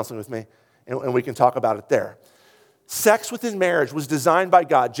premarital counseling with me, and we can talk about it there. Sex within marriage was designed by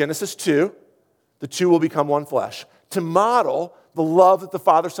God, Genesis 2, the two will become one flesh, to model the love that the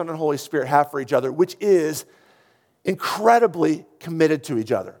Father, Son, and Holy Spirit have for each other, which is incredibly committed to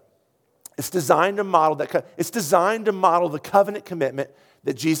each other. It's designed to model the covenant commitment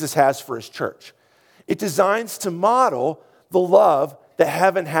that Jesus has for his church. It designs to model the love that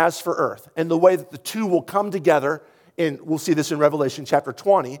heaven has for earth and the way that the two will come together, and we'll see this in Revelation chapter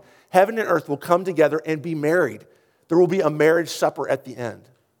 20. Heaven and earth will come together and be married. There will be a marriage supper at the end.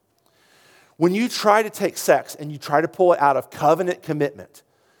 When you try to take sex and you try to pull it out of covenant commitment,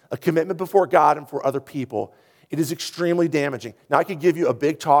 a commitment before God and for other people, it is extremely damaging. Now, I could give you a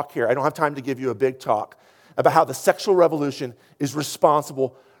big talk here. I don't have time to give you a big talk about how the sexual revolution is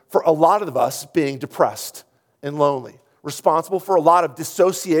responsible for a lot of us being depressed and lonely, responsible for a lot of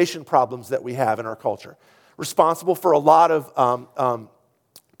dissociation problems that we have in our culture, responsible for a lot of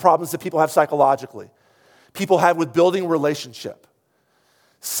problems that people have psychologically, people have with building relationship.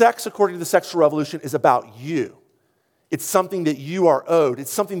 Sex, according to the sexual revolution, is about you. It's something that you are owed.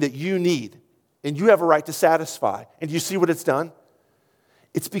 It's something that you need, and you have a right to satisfy. And do you see what it's done?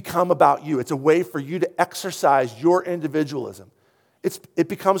 It's become about you. It's a way for you to exercise your individualism. It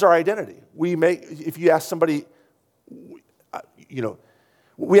becomes our identity. If you ask somebody,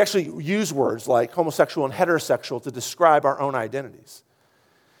 we actually use words like homosexual and heterosexual to describe our own identities.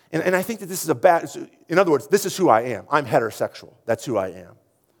 And I think that this is in other words, this is who I am. I'm heterosexual. That's who I am.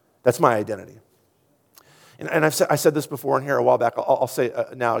 That's my identity. And I said this before in here a while back. I'll say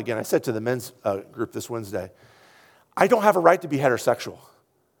now again. I said to the men's group this Wednesday, I don't have a right to be heterosexual.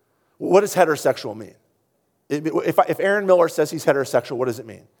 What does heterosexual mean? If Aaron Miller says he's heterosexual, what does it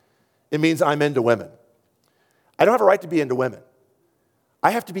mean? It means I'm into women. I don't have a right to be into women.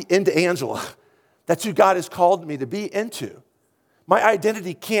 I have to be into Angela. That's who God has called me to be into. My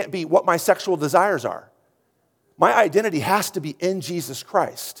identity can't be what my sexual desires are. My identity has to be in Jesus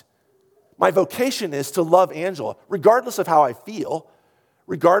Christ. My vocation is to love Angela, regardless of how I feel,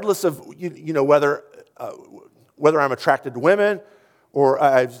 regardless of whether I'm attracted to women, or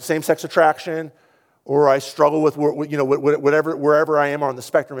I have same-sex attraction, or I struggle with wherever I am on the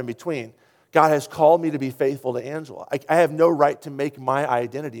spectrum in between. God has called me to be faithful to Angela. I have no right to make my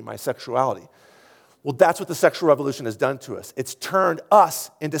identity my sexuality. Well, that's what the sexual revolution has done to us. It's turned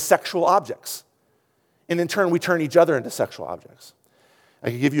us into sexual objects. And in turn, we turn each other into sexual objects. I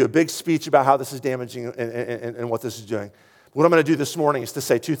could give you a big speech about how this is damaging and what this is doing. What I'm going to do this morning is to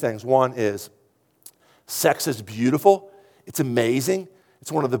say two things. One is, sex is beautiful. It's amazing.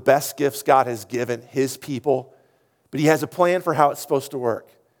 It's one of the best gifts God has given his people. But he has a plan for how it's supposed to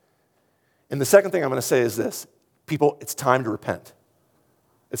work. And the second thing I'm going to say is this. People, it's time to repent.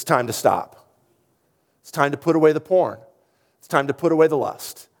 It's time to stop. It's time to put away the porn. It's time to put away the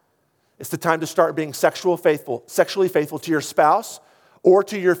lust. It's the time to start being sexually faithful to your spouse or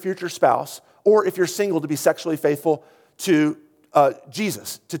to your future spouse, or if you're single, to be sexually faithful to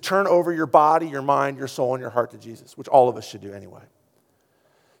Jesus, to turn over your body, your mind, your soul, and your heart to Jesus, which all of us should do anyway.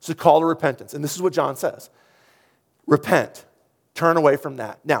 It's a call to repentance, and this is what John says. Repent. Turn away from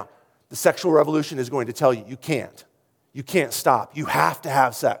that. Now, the sexual revolution is going to tell you, you can't. You can't stop. You have to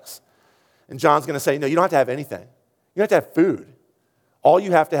have sex. And John's going to say, no, you don't have to have anything. You don't have to have food. All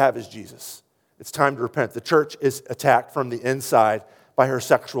you have to have is Jesus. It's time to repent. The church is attacked from the inside by her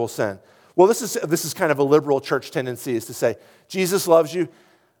sexual sin. Well, this is kind of a liberal church tendency, is to say, Jesus loves you.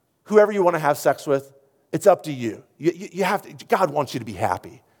 Whoever you want to have sex with, it's up to you. You have to, God wants you to be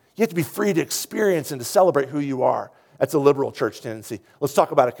happy. You have to be free to experience and to celebrate who you are. That's a liberal church tendency. Let's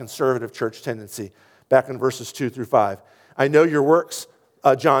talk about a conservative church tendency. Back in verses 2-5. I know your works,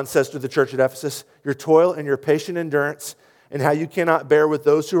 John says to the church at Ephesus, your toil and your patient endurance, and how you cannot bear with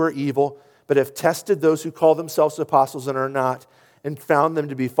those who are evil, but have tested those who call themselves apostles and are not, and found them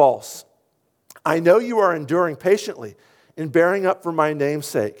to be false. I know you are enduring patiently and bearing up for my name's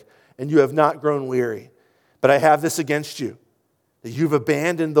sake, and you have not grown weary. But I have this against you, that you've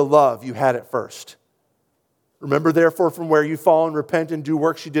abandoned the love you had at first. Remember, therefore, from where you've fallen, repent and do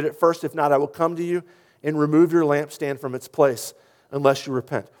works you did at first. If not, I will come to you and remove your lampstand from its place unless you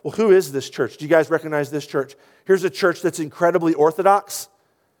repent. Well, who is this church? Do you guys recognize this church? Here's a church that's incredibly orthodox.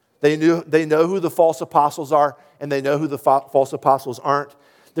 They know who the false apostles are, and they know who the false apostles aren't.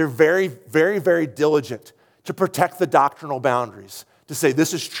 They're very, very, very diligent to protect the doctrinal boundaries, to say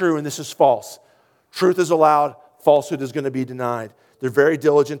this is true and this is false. Truth is allowed, falsehood is going to be denied. They're very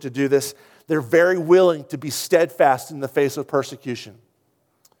diligent to do this. They're very willing to be steadfast in the face of persecution.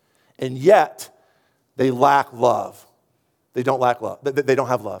 And yet, they lack love. They don't lack love. They don't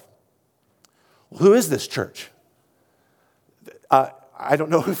have love. Well, who is this church? I don't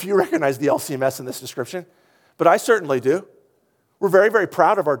know if you recognize the LCMS in this description, but I certainly do. We're very, very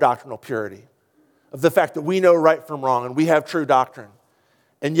proud of our doctrinal purity, of the fact that we know right from wrong and we have true doctrine,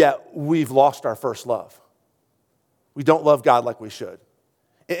 and yet we've lost our first love. We don't love God like we should.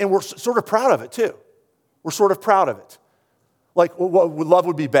 And we're sort of proud of it too. We're sort of proud of it. Like, love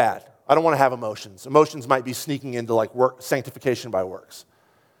would be bad. I don't want to have emotions. Emotions might be sneaking into like work, sanctification by works.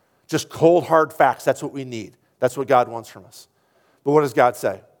 Just cold, hard facts, that's what we need. That's what God wants from us. But what does God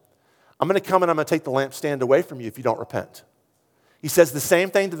say? I'm going to come and I'm going to take the lampstand away from you if you don't repent. He says the same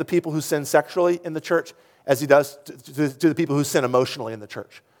thing to the people who sin sexually in the church as he does to the people who sin emotionally in the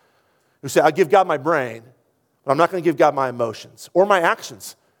church. Who say, I give God my brain, but I'm not going to give God my emotions or my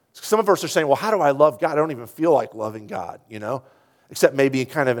actions. Some of us are saying, well, how do I love God? I don't even feel like loving God, except maybe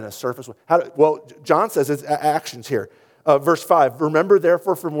kind of in a surface way. Well, John says it's actions here. Verse 5, remember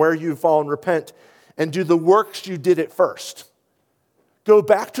therefore from where you've fallen, repent, and do the works you did at first. Go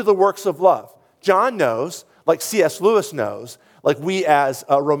back to the works of love. John knows, like C.S. Lewis knows, like we as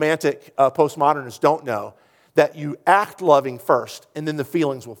romantic postmodernists don't know, that you act loving first and then the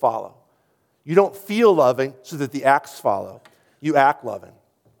feelings will follow. You don't feel loving so that the acts follow. You act loving.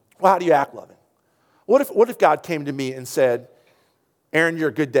 Well, how do you act loving? What if God came to me and said, Aaron, you're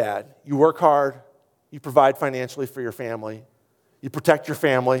a good dad. You work hard. You provide financially for your family. You protect your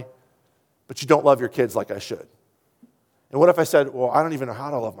family, but you don't love your kids like I should. And what if I said, well, I don't even know how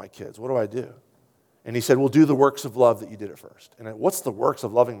to love my kids. What do I do? And he said, well, do the works of love that you did at first. And what's the works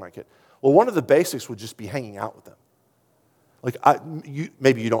of loving my kid? Well, one of the basics would just be hanging out with them. Like,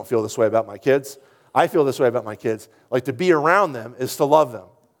 maybe you don't feel this way about my kids. I feel this way about my kids. Like, to be around them is to love them.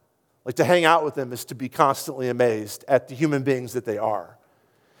 Like, to hang out with them is to be constantly amazed at the human beings that they are.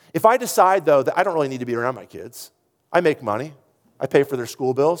 If I decide, though, that I don't really need to be around my kids, I make money, I pay for their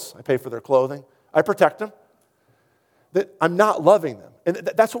school bills, I pay for their clothing, I protect them, that I'm not loving them. And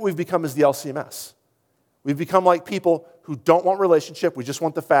that's what we've become as the LCMS. We've become like people who don't want relationship, we just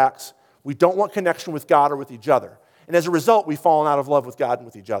want the facts. We don't want connection with God or with each other. And as a result, we've fallen out of love with God and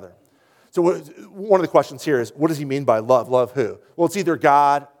with each other. So one of the questions here is, what does he mean by love? Love who? Well, it's either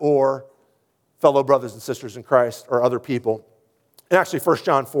God or fellow brothers and sisters in Christ or other people. And actually, 1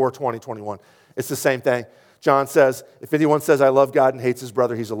 John 4, 20, 21, it's the same thing. John says, if anyone says, I love God and hates his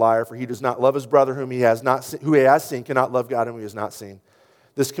brother, he's a liar, for he does not love his brother whom he has seen, cannot love God whom he has not seen.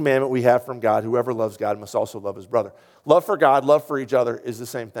 This commandment we have from God, whoever loves God must also love his brother. Love for God, love for each other is the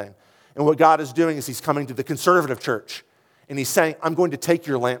same thing. And what God is doing is he's coming to the conservative church, and he's saying, I'm going to take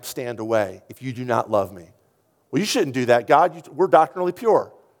your lampstand away if you do not love me. Well, you shouldn't do that, God. We're doctrinally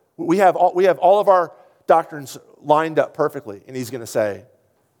pure. We have all of our doctrines lined up perfectly, and he's going to say,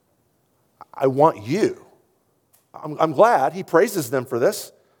 I want you. I'm glad he praises them for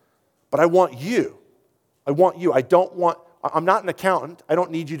this, but I want you. I want you. I'm not an accountant. I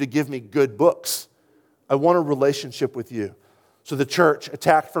don't need you to give me good books. I want a relationship with you. So the church,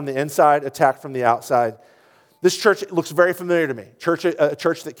 attacked from the inside, attacked from the outside. This church looks very familiar to me. A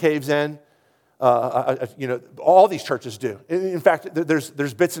church that caves in. All these churches do. In fact,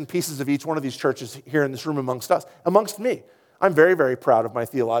 there's bits and pieces of each one of these churches here in this room amongst us, amongst me. I'm very, very proud of my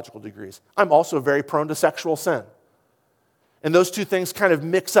theological degrees. I'm also very prone to sexual sin. And those two things kind of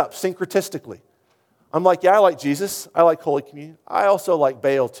mix up syncretistically. I'm like, yeah, I like Jesus. I like Holy Communion. I also like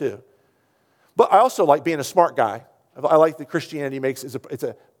Baal too. But I also like being a smart guy. I like that Christianity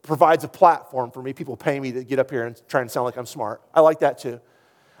provides a platform for me. People pay me to get up here and try and sound like I'm smart. I like that too.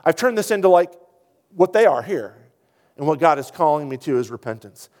 I've turned this into like what they are here. And what God is calling me to is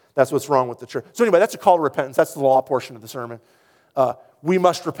repentance. That's what's wrong with the church. So anyway, that's a call to repentance. That's the law portion of the sermon. We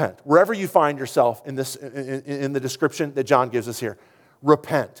must repent. Wherever you find yourself in the description that John gives us here,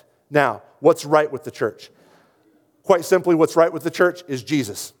 repent. Now, what's right with the church? Quite simply, what's right with the church is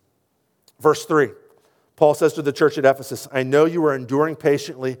Jesus. Verse 3, Paul says to the church at Ephesus, I know you are enduring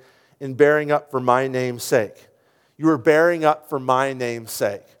patiently in bearing up for my name's sake. You are bearing up for my name's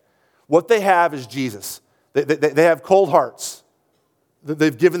sake. What they have is Jesus. They have cold hearts.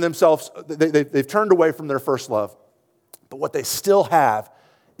 They've given themselves, they've turned away from their first love. But what they still have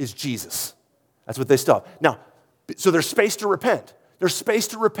is Jesus. That's what they still have. Now, so there's space to repent. There's space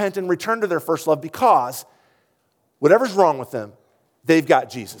to repent and return to their first love because whatever's wrong with them, they've got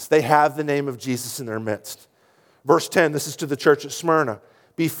Jesus. They have the name of Jesus in their midst. Verse 10, this is to the church at Smyrna.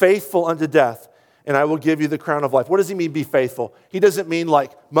 Be faithful unto death, and I will give you the crown of life. What does he mean, be faithful? He doesn't mean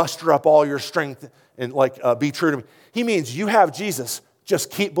like muster up all your strength and like be true to me. He means you have Jesus.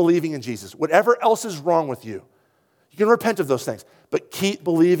 Just keep believing in Jesus. Whatever else is wrong with you, you can repent of those things, but keep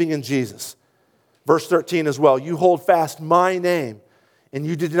believing in Jesus. Verse 13 as well, you hold fast my name, and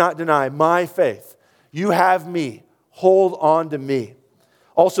you did not deny my faith. You have me. Hold on to me.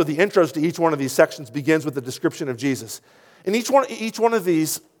 Also, the intros to each one of these sections begins with the description of Jesus. And each one of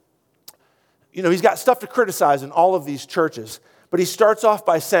these, he's got stuff to criticize in all of these churches, but he starts off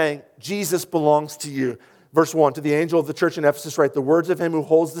by saying, Jesus belongs to you. Verse 1, to the angel of the church in Ephesus write the words of him who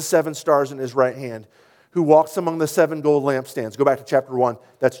holds the 7 stars in his right hand, who walks among the 7 gold lampstands. Go back to chapter 1.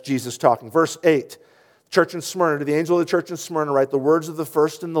 That's Jesus talking. Verse 8, church in Smyrna. To the angel of the church in Smyrna write the words of the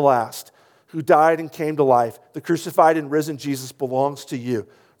first and the last, who died and came to life. The crucified and risen Jesus belongs to you.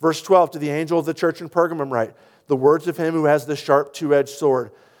 Verse 12, to the angel of the church in Pergamum write the words of him who has the sharp two-edged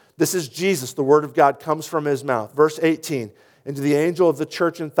sword. This is Jesus. The word of God comes from his mouth. Verse 18, and to the angel of the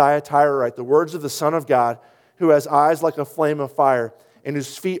church in Thyatira write the words of the Son of God, who has eyes like a flame of fire, and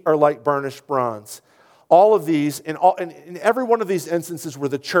whose feet are like burnished bronze. All of these, in every one of these instances where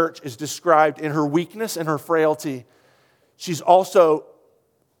the church is described in her weakness and her frailty, she's also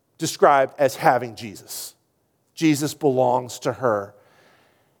described as having Jesus. Jesus belongs to her.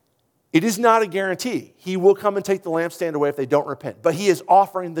 It is not a guarantee. He will come and take the lampstand away if they don't repent, but he is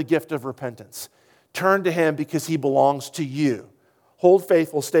offering the gift of repentance. Turn to him because he belongs to you. Hold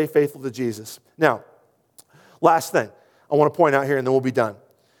faithful, stay faithful to Jesus. Now, last thing I want to point out here, and then we'll be done.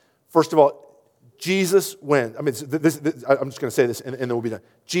 First of all, Jesus wins. I'm just going to say this, and then we'll be done.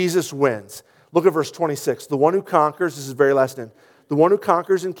 Jesus wins. Look at verse 26. The one who conquers, this is the very last end. The one who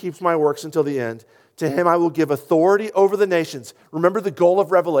conquers and keeps my works until the end, to him I will give authority over the nations. Remember, the goal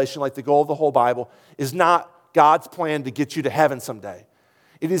of Revelation, like the goal of the whole Bible, is not God's plan to get you to heaven someday.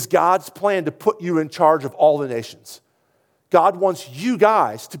 It is God's plan to put you in charge of all the nations. God wants you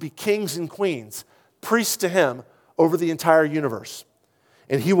guys to be kings and queens, priests to him over the entire universe.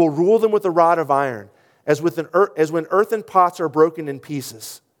 And he will rule them with a rod of iron, as when earthen pots are broken in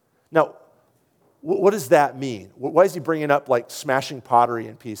pieces. Now, what does that mean? Why is he bringing up like smashing pottery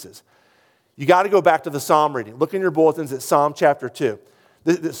in pieces? You got to go back to the Psalm reading. Look in your bulletins at Psalm chapter 2.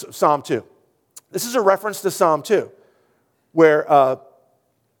 Psalm 2. This is a reference to Psalm 2, where,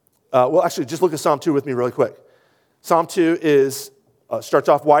 actually, just look at Psalm 2 with me really quick. Psalm 2 starts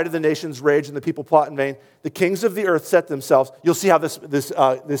off, why do the nations rage and the people plot in vain? The kings of the earth set themselves. You'll see how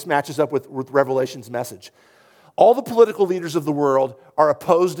this matches up with Revelation's message. All the political leaders of the world are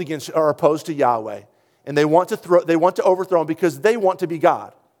opposed to Yahweh, and they want to overthrow him because they want to be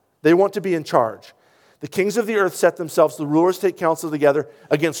God. They want to be in charge. The kings of the earth set themselves, the rulers take counsel together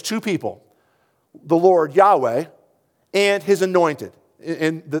against two people, the Lord, Yahweh, and his anointed.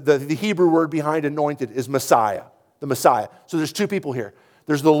 And the Hebrew word behind anointed is Messiah, the Messiah. So there's two people here.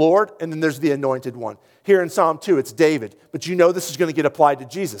 There's the Lord, and then there's the anointed one. Here in Psalm 2, it's David. But you know this is going to get applied to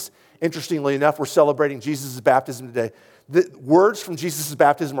Jesus. Interestingly enough, we're celebrating Jesus' baptism today. The words from Jesus'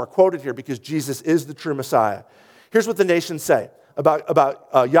 baptism are quoted here because Jesus is the true Messiah. Here's what the nations say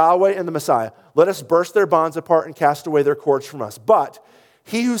about Yahweh and the Messiah. Let us burst their bonds apart and cast away their cords from us. But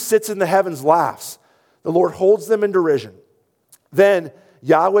he who sits in the heavens laughs. The Lord holds them in derision. Then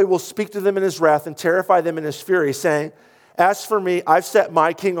Yahweh will speak to them in his wrath and terrify them in his fury, saying, as for me, I've set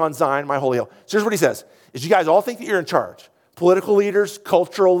my king on Zion, my holy hill. So here's what he says, is you guys all think that you're in charge. Political leaders,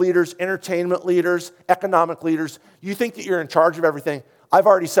 cultural leaders, entertainment leaders, economic leaders, you think that you're in charge of everything. I've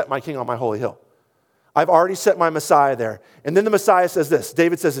already set my king on my holy hill. I've already set my Messiah there. And then the Messiah says this,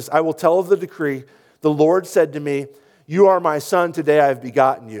 David says this, I will tell of the decree, the Lord said to me, you are my son, today I have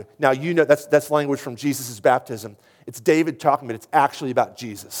begotten you. Now you know that's language from Jesus' baptism. It's David talking, but it's actually about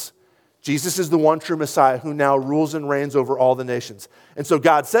Jesus. Jesus is the one true Messiah who now rules and reigns over all the nations. And so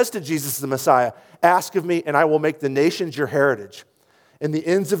God says to Jesus, the Messiah, ask of me, and I will make the nations your heritage, and the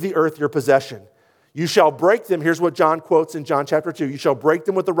ends of the earth your possession. You shall break them, here's what John quotes in John chapter 2, you shall break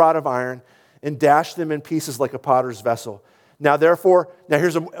them with the rod of iron and dash them in pieces like a potter's vessel. Now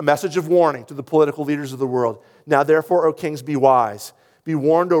here's a message of warning to the political leaders of the world. Now therefore, O kings, be wise. Be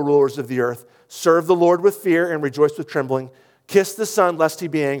warned, O rulers of the earth. Serve the Lord with fear and rejoice with trembling. Kiss the Son, lest he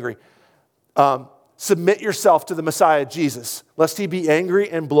be angry. Submit yourself to the Messiah, Jesus, lest he be angry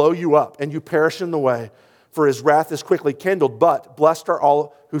and blow you up, and you perish in the way, for his wrath is quickly kindled. But blessed are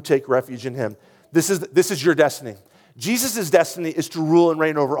all who take refuge in him. This is your destiny. Jesus' destiny is to rule and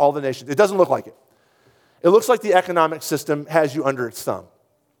reign over all the nations. It doesn't look like it. It looks like the economic system has you under its thumb.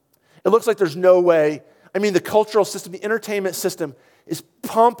 It looks like there's no way. I mean, the cultural system, the entertainment system is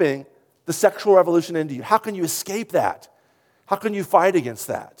pumping the sexual revolution into you. How can you escape that? How can you fight against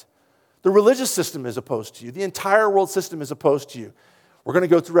that? The religious system is opposed to you. The entire world system is opposed to you. We're going to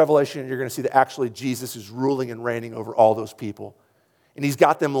go through Revelation, and you're going to see that actually Jesus is ruling and reigning over all those people. And he's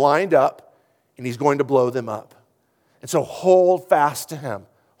got them lined up, and he's going to blow them up. And so hold fast to him.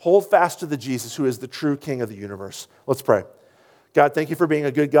 Hold fast to the Jesus who is the true King of the universe. Let's pray. God, thank you for being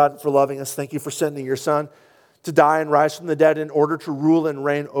a good God, for loving us. Thank you for sending your Son to die and rise from the dead in order to rule and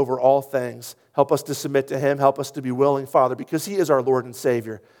reign over all things. Help us to submit to him. Help us to be willing, Father, because he is our Lord and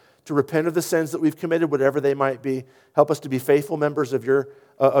Savior, to repent of the sins that we've committed, whatever they might be. Help us to be faithful members of your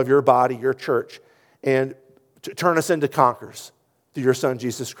body, your church, and to turn us into conquerors through your Son,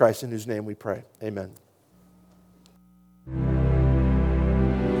 Jesus Christ, in whose name we pray. Amen.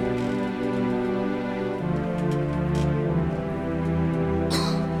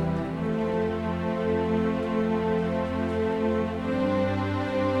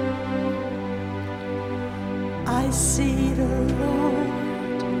 I see the Lord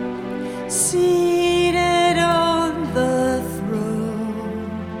seated on the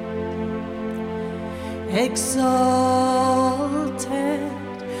throne, exalted,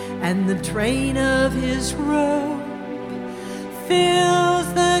 and the train of his robe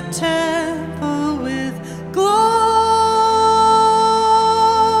fills the temple with glory,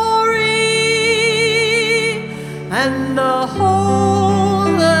 and the whole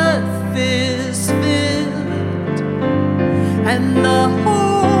earth is filled, and the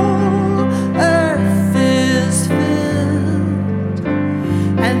whole earth is filled,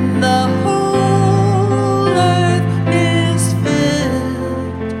 and the whole earth is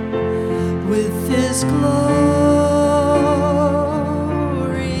filled with his glory.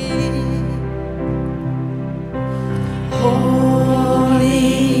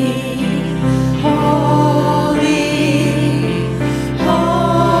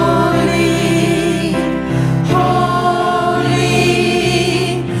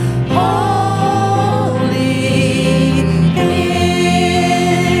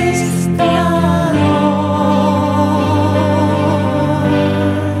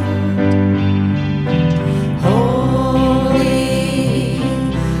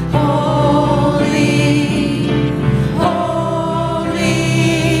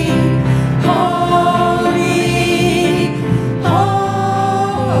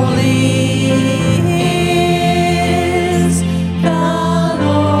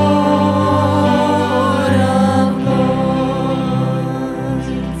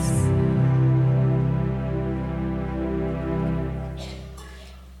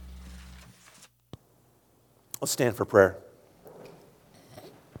 Let's stand for prayer.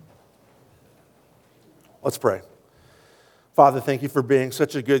 Let's pray. Father, thank you for being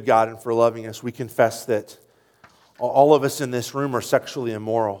such a good God and for loving us. We confess that all of us in this room are sexually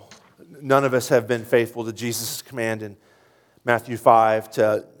immoral. None of us have been faithful to Jesus' command in Matthew 5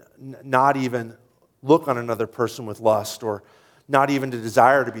 to not even look on another person with lust or not even to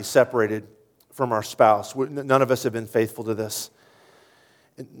desire to be separated from our spouse. None of us have been faithful to this.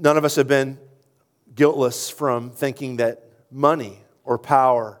 None of us have been guiltless from thinking that money or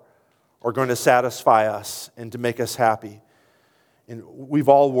power are going to satisfy us and to make us happy. And we've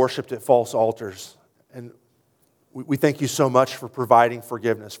all worshiped at false altars. And we thank you so much for providing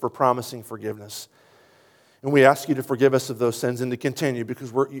forgiveness, for promising forgiveness. And we ask you to forgive us of those sins and to continue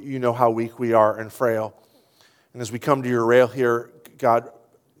because you know how weak we are and frail. And as we come to your rail here, God,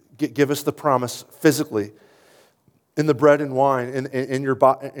 give us the promise physically in the bread and wine, in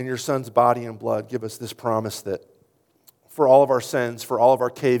your son's body and blood. Give us this promise that for all of our sins, for all of our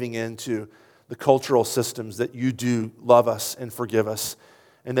caving into the cultural systems, that you do love us and forgive us,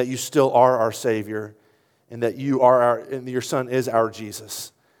 and that you still are our Savior, and that you are and your Son is our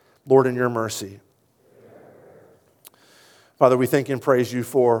Jesus. Lord, in your mercy. Father, we thank and praise you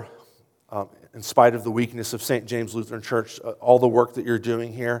for, in spite of the weakness of St. James Lutheran Church, all the work that you're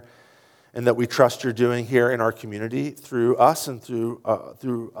doing here, and that we trust you're doing here in our community through us and through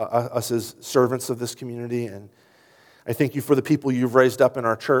us as servants of this community. And I thank you for the people you've raised up in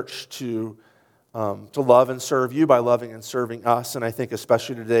our church to love and serve you by loving and serving us. And I think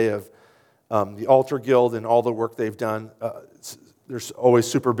especially today of the Altar Guild and all the work they've done. They're always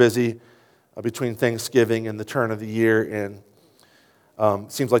super busy between Thanksgiving and the turn of the year. And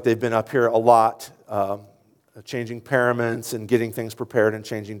it seems like they've been up here a lot, changing paraments and getting things prepared and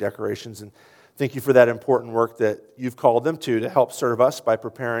changing decorations. And thank you for that important work that you've called them to help serve us by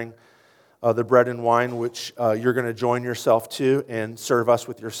preparing the bread and wine, which you're going to join yourself to and serve us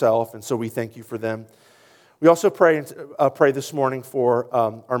with yourself. And so we thank you for them. We also pray this morning for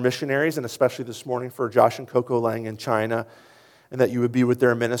our missionaries, and especially this morning for Josh and Coco Lang in China, and that you would be with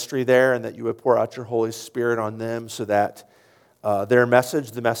their ministry there, and that you would pour out your Holy Spirit on them so that their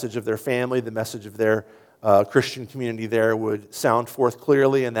message, the message of their family, the message of their Christian community there would sound forth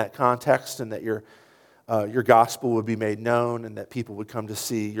clearly in that context, and that your gospel would be made known, and that people would come to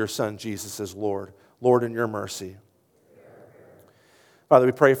see your Son Jesus as Lord. Lord, in your mercy. Father,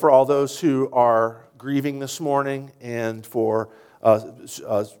 we pray for all those who are grieving this morning and for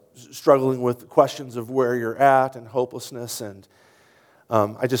struggling with questions of where you're at and hopelessness. And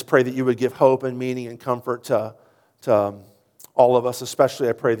I just pray that you would give hope and meaning and comfort to all of us. Especially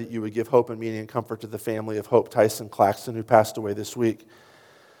I pray that you would give hope and meaning and comfort to the family of Hope Tyson Claxton, who passed away this week,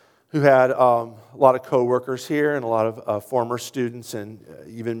 who had a lot of co-workers here and a lot of former students and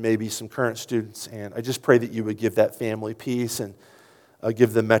even maybe some current students. And I just pray that you would give that family peace and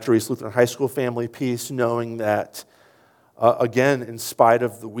give the Metro East Lutheran High School family peace, knowing that, again, in spite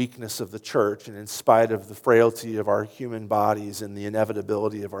of the weakness of the church and in spite of the frailty of our human bodies and the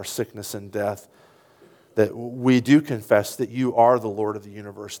inevitability of our sickness and death, that we do confess that you are the Lord of the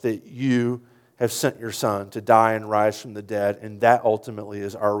universe, that you have sent your Son to die and rise from the dead, and that ultimately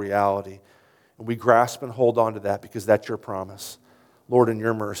is our reality. And we grasp and hold on to that because that's your promise. Lord, in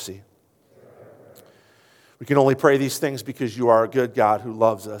your mercy. We can only pray these things because you are a good God who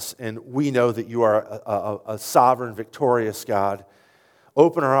loves us, and we know that you are a sovereign, victorious God.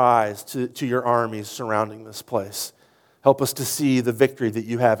 Open our eyes to your armies surrounding this place. Help us to see the victory that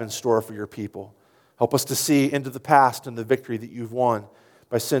you have in store for your people. Help us to see into the past and the victory that you've won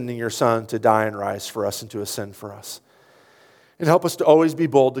by sending your Son to die and rise for us and to ascend for us. And help us to always be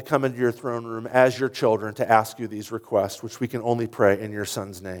bold to come into your throne room as your children to ask you these requests, which we can only pray in your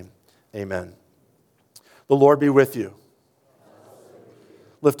Son's name. Amen. The Lord be with you.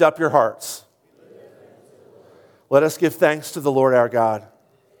 Lift up your hearts. Let us give thanks to the Lord our God.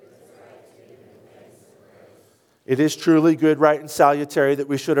 It is truly good, right, and salutary that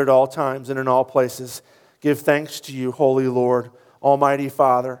we should at all times and in all places give thanks to you, Holy Lord, Almighty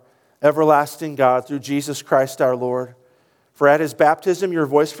Father, everlasting God, through Jesus Christ our Lord. For at his baptism your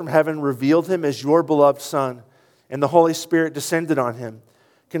voice from heaven revealed him as your beloved Son, and the Holy Spirit descended on him,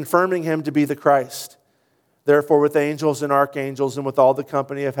 confirming him to be the Christ. Therefore, with angels and archangels and with all the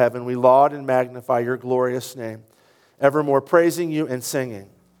company of heaven, we laud and magnify your glorious name, evermore praising you and singing.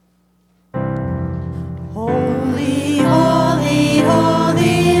 Holy, holy,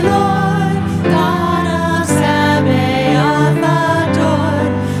 holy Lord, God of Sabaoth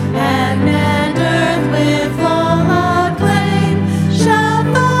adored, heaven and earth with full acclaim shout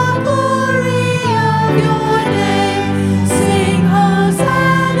the glory of your name. Sing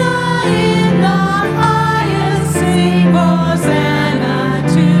Hosanna in the highest.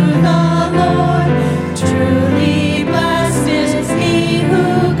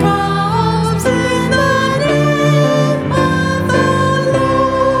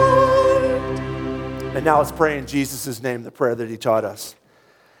 let's pray in Jesus' name the prayer that he taught us.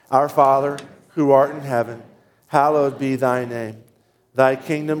 Our Father, who art in heaven, hallowed be thy name. Thy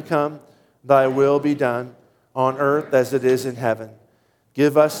kingdom come, thy will be done, on earth as it is in heaven.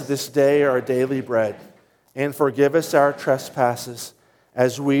 Give us this day our daily bread, and forgive us our trespasses,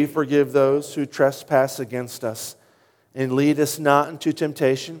 as we forgive those who trespass against us. And lead us not into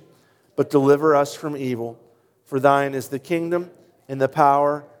temptation, but deliver us from evil. For thine is the kingdom, and the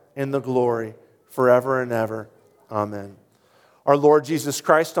power, and the glory, forever and ever. Amen. Our Lord Jesus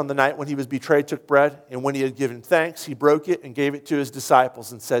Christ, on the night when he was betrayed, took bread, and when he had given thanks, he broke it and gave it to his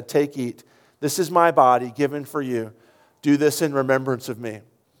disciples and said, "Take, eat. This is my body given for you. Do this in remembrance of me."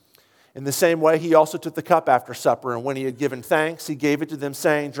 In the same way, he also took the cup after supper, and when he had given thanks, he gave it to them,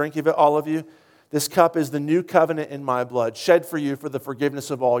 saying, "Drink of it, all of you. This cup is the new covenant in my blood, shed for you for the forgiveness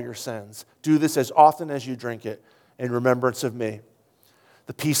of all your sins. Do this as often as you drink it in remembrance of me."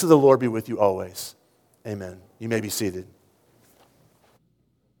 The peace of the Lord be with you always. Amen. You may be seated.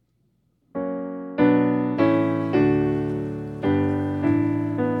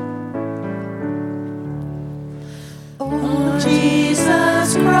 Oh,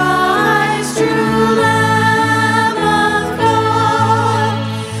 Jesus Christ, true Lamb of God,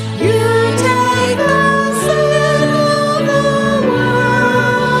 you take the sin of the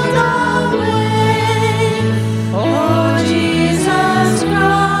world away. Oh, Jesus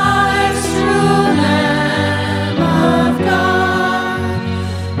Christ, true Lamb of God,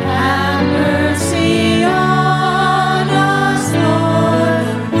 have mercy on us, Lord,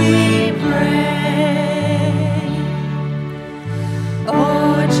 we pray.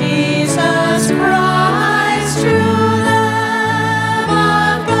 Oh, Jesus Christ, true Lamb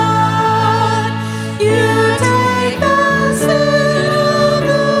of God, you take the sin of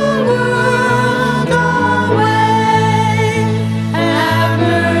the world away. Have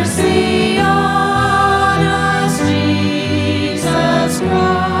mercy on us, Jesus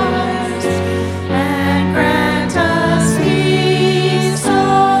Christ, and grant us peace, O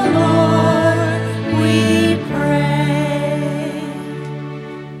Lord, we pray.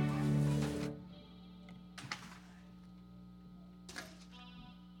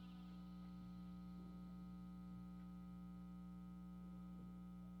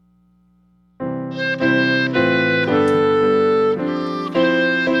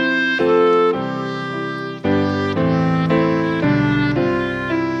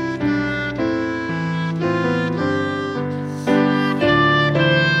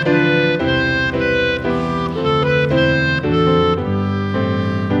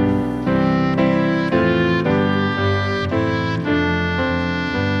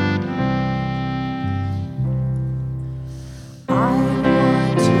 I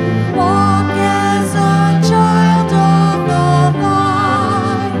want to walk as a child of the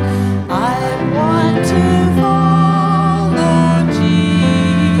light. I want to follow Jesus.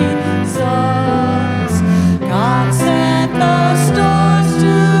 God sent the stars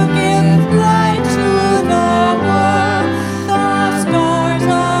to give light to the world. The stars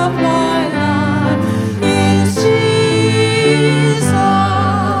of my life is Jesus.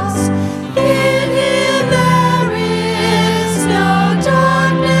 In him there is no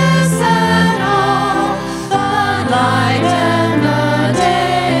darkness at all. The light and the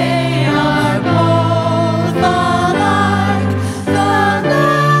day are both alike. The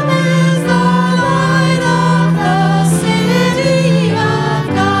Lamb is the light of the city of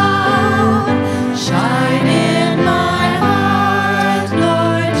God. Shine in my heart,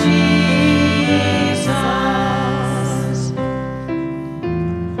 Lord Jesus.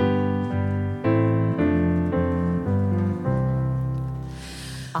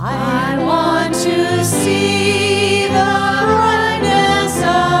 I want to see the brightness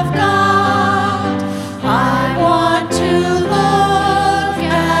of God. I want to look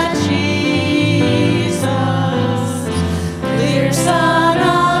at Jesus. Clear sun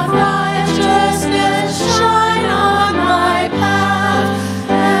of righteousness, shine on my path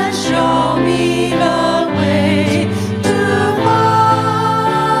and show me the way to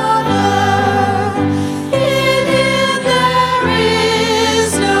Father. In him there is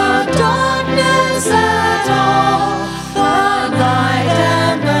no darkness at all. The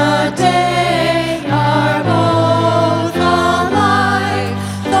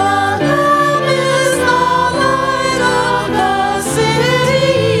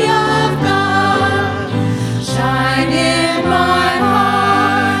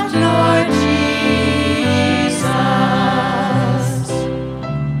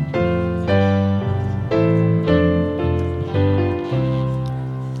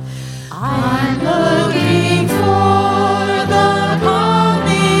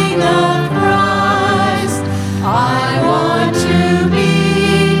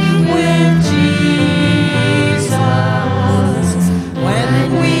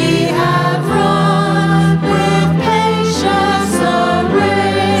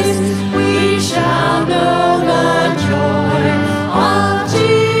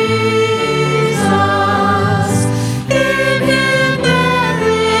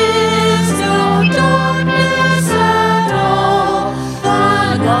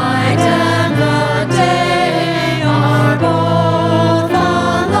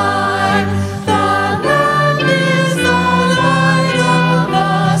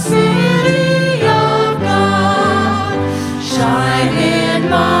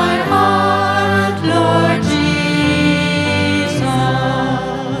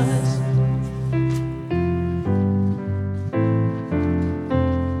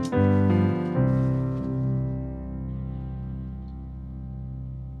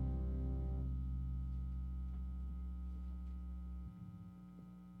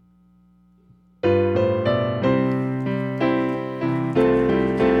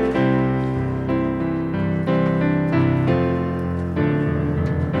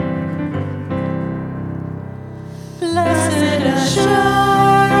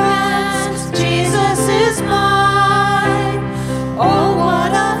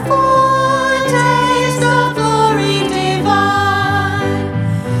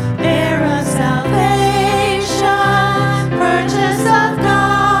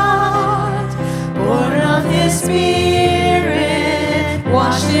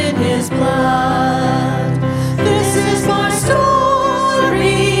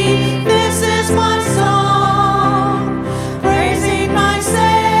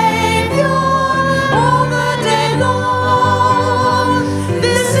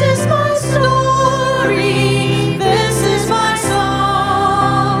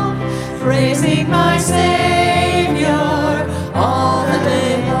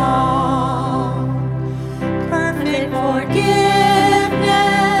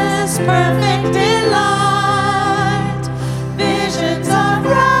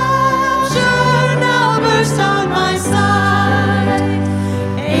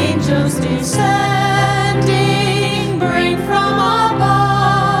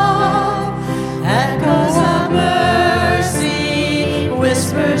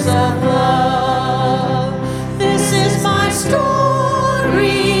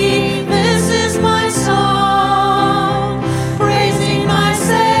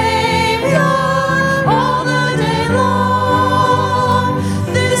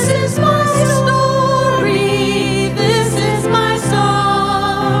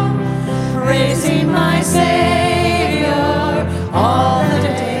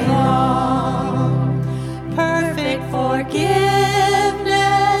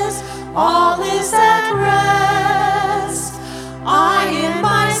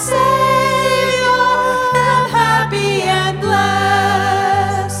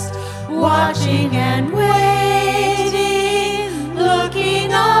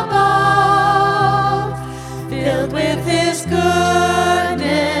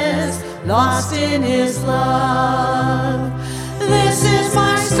lost in his love. This is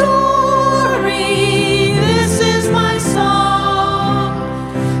my story, this is my song,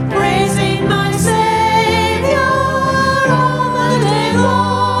 praising my Savior all the day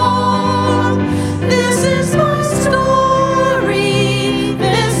long. This is my story,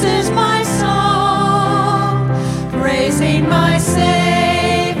 this is my song, praising my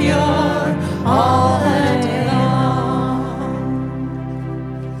Savior all the day long.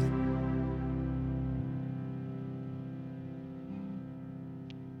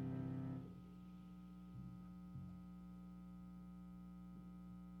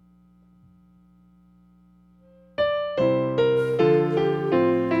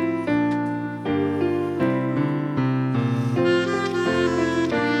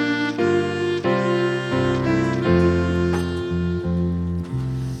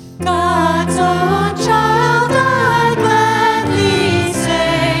 God's own child, I gladly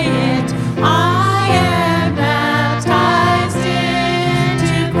say it. I am baptized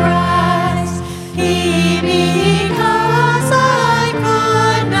into Christ. He, because I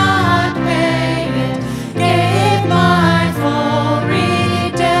could not pay it, gave my full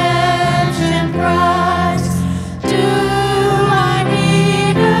redemption price. Do I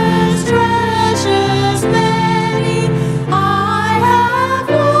need His treasures many? I have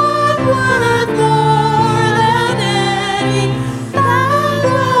one worth more than any, that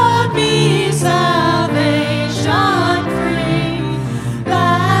brought me salvation free,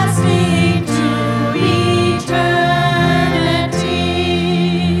 lasting to eternity.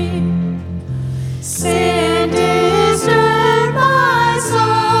 Sin disturbed my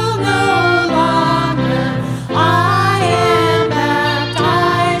soul no longer. I am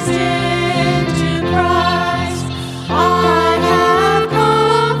baptized into Christ. I have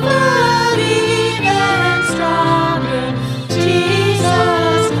comfort even stronger.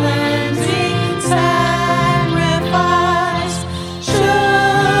 Jesus' cleansing sacrifice.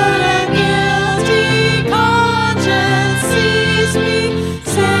 Should a guilty conscience seize me,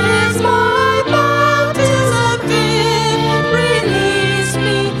 since my baptism did release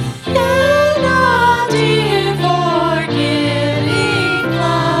me, yet not dear forgiving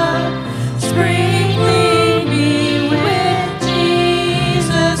blood, sprinkling me with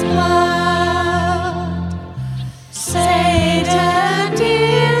Jesus' blood. Satan,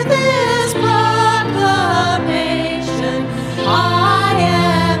 hear this proclamation. I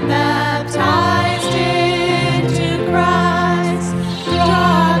am baptized into Christ.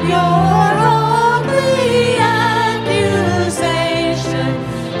 Drop your ugly accusation.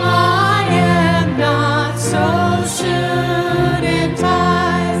 I am not so soon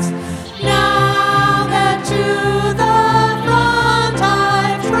enticed. Now that to the front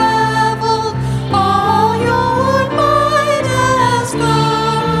I've traveled, all your might has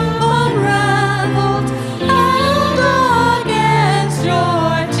come unraveled, and against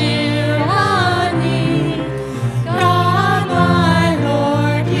your tyranny, God my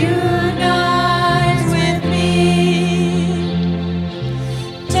Lord unites with me.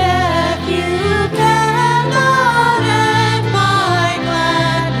 Death, you cannot end my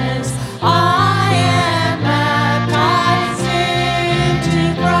gladness. I am baptized into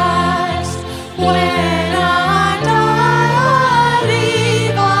Christ. When I die, I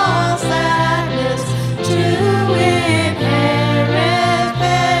leave all sadness to inherit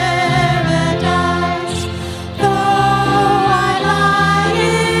paradise. Though I lie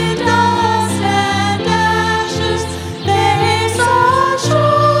in dust and ashes, there's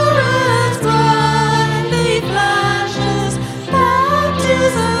assurance brightly flashes.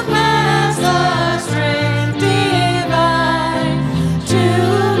 Baptism has the strength divine to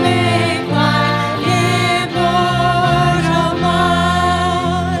make life immortal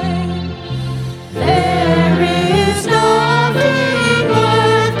mine. There is nothing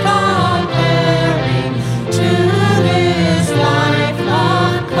worth comparing to this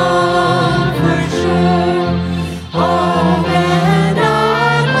lifelong comfort sure. Home and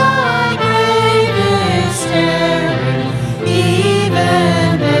on my grave is staring,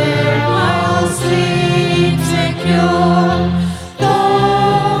 even there I'll sleep secure.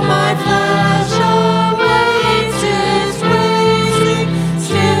 Though my flesh awaits its raising,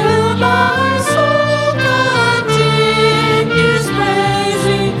 still my soul continues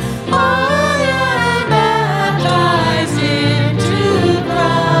praising. I am baptized into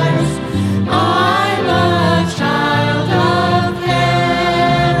Christ. I'm a child of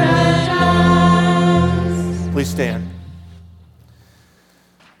paradise. Please stand.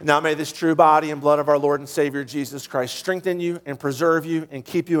 Now may this true body and blood of our Lord and Savior Jesus Christ strengthen you and preserve you and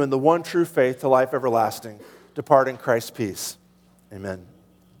keep you in the one true faith to life everlasting. Depart in Christ's peace. Amen.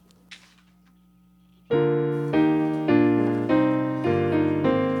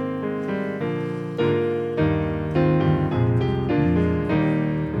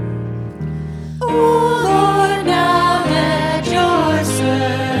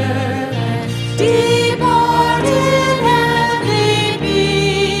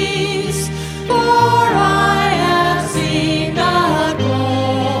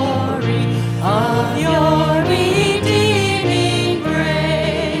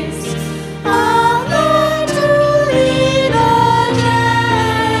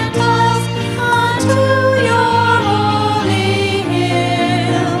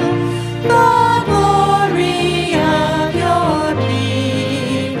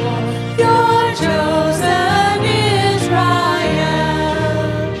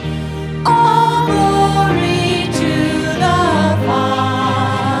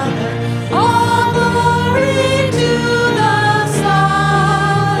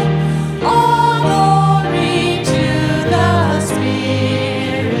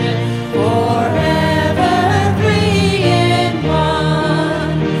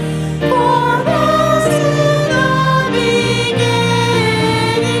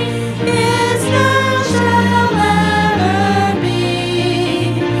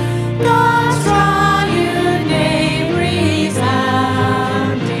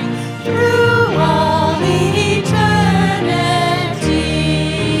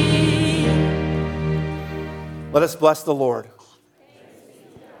 us bless the Lord.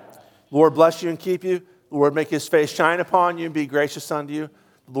 Lord bless you and keep you. The Lord make his face shine upon you and be gracious unto you.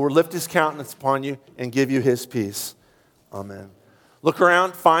 The Lord lift his countenance upon you and give you his peace. Amen. Look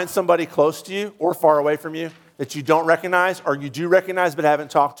around, find somebody close to you or far away from you that you don't recognize or you do recognize but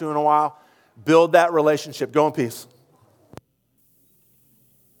haven't talked to in a while. Build that relationship. Go in peace.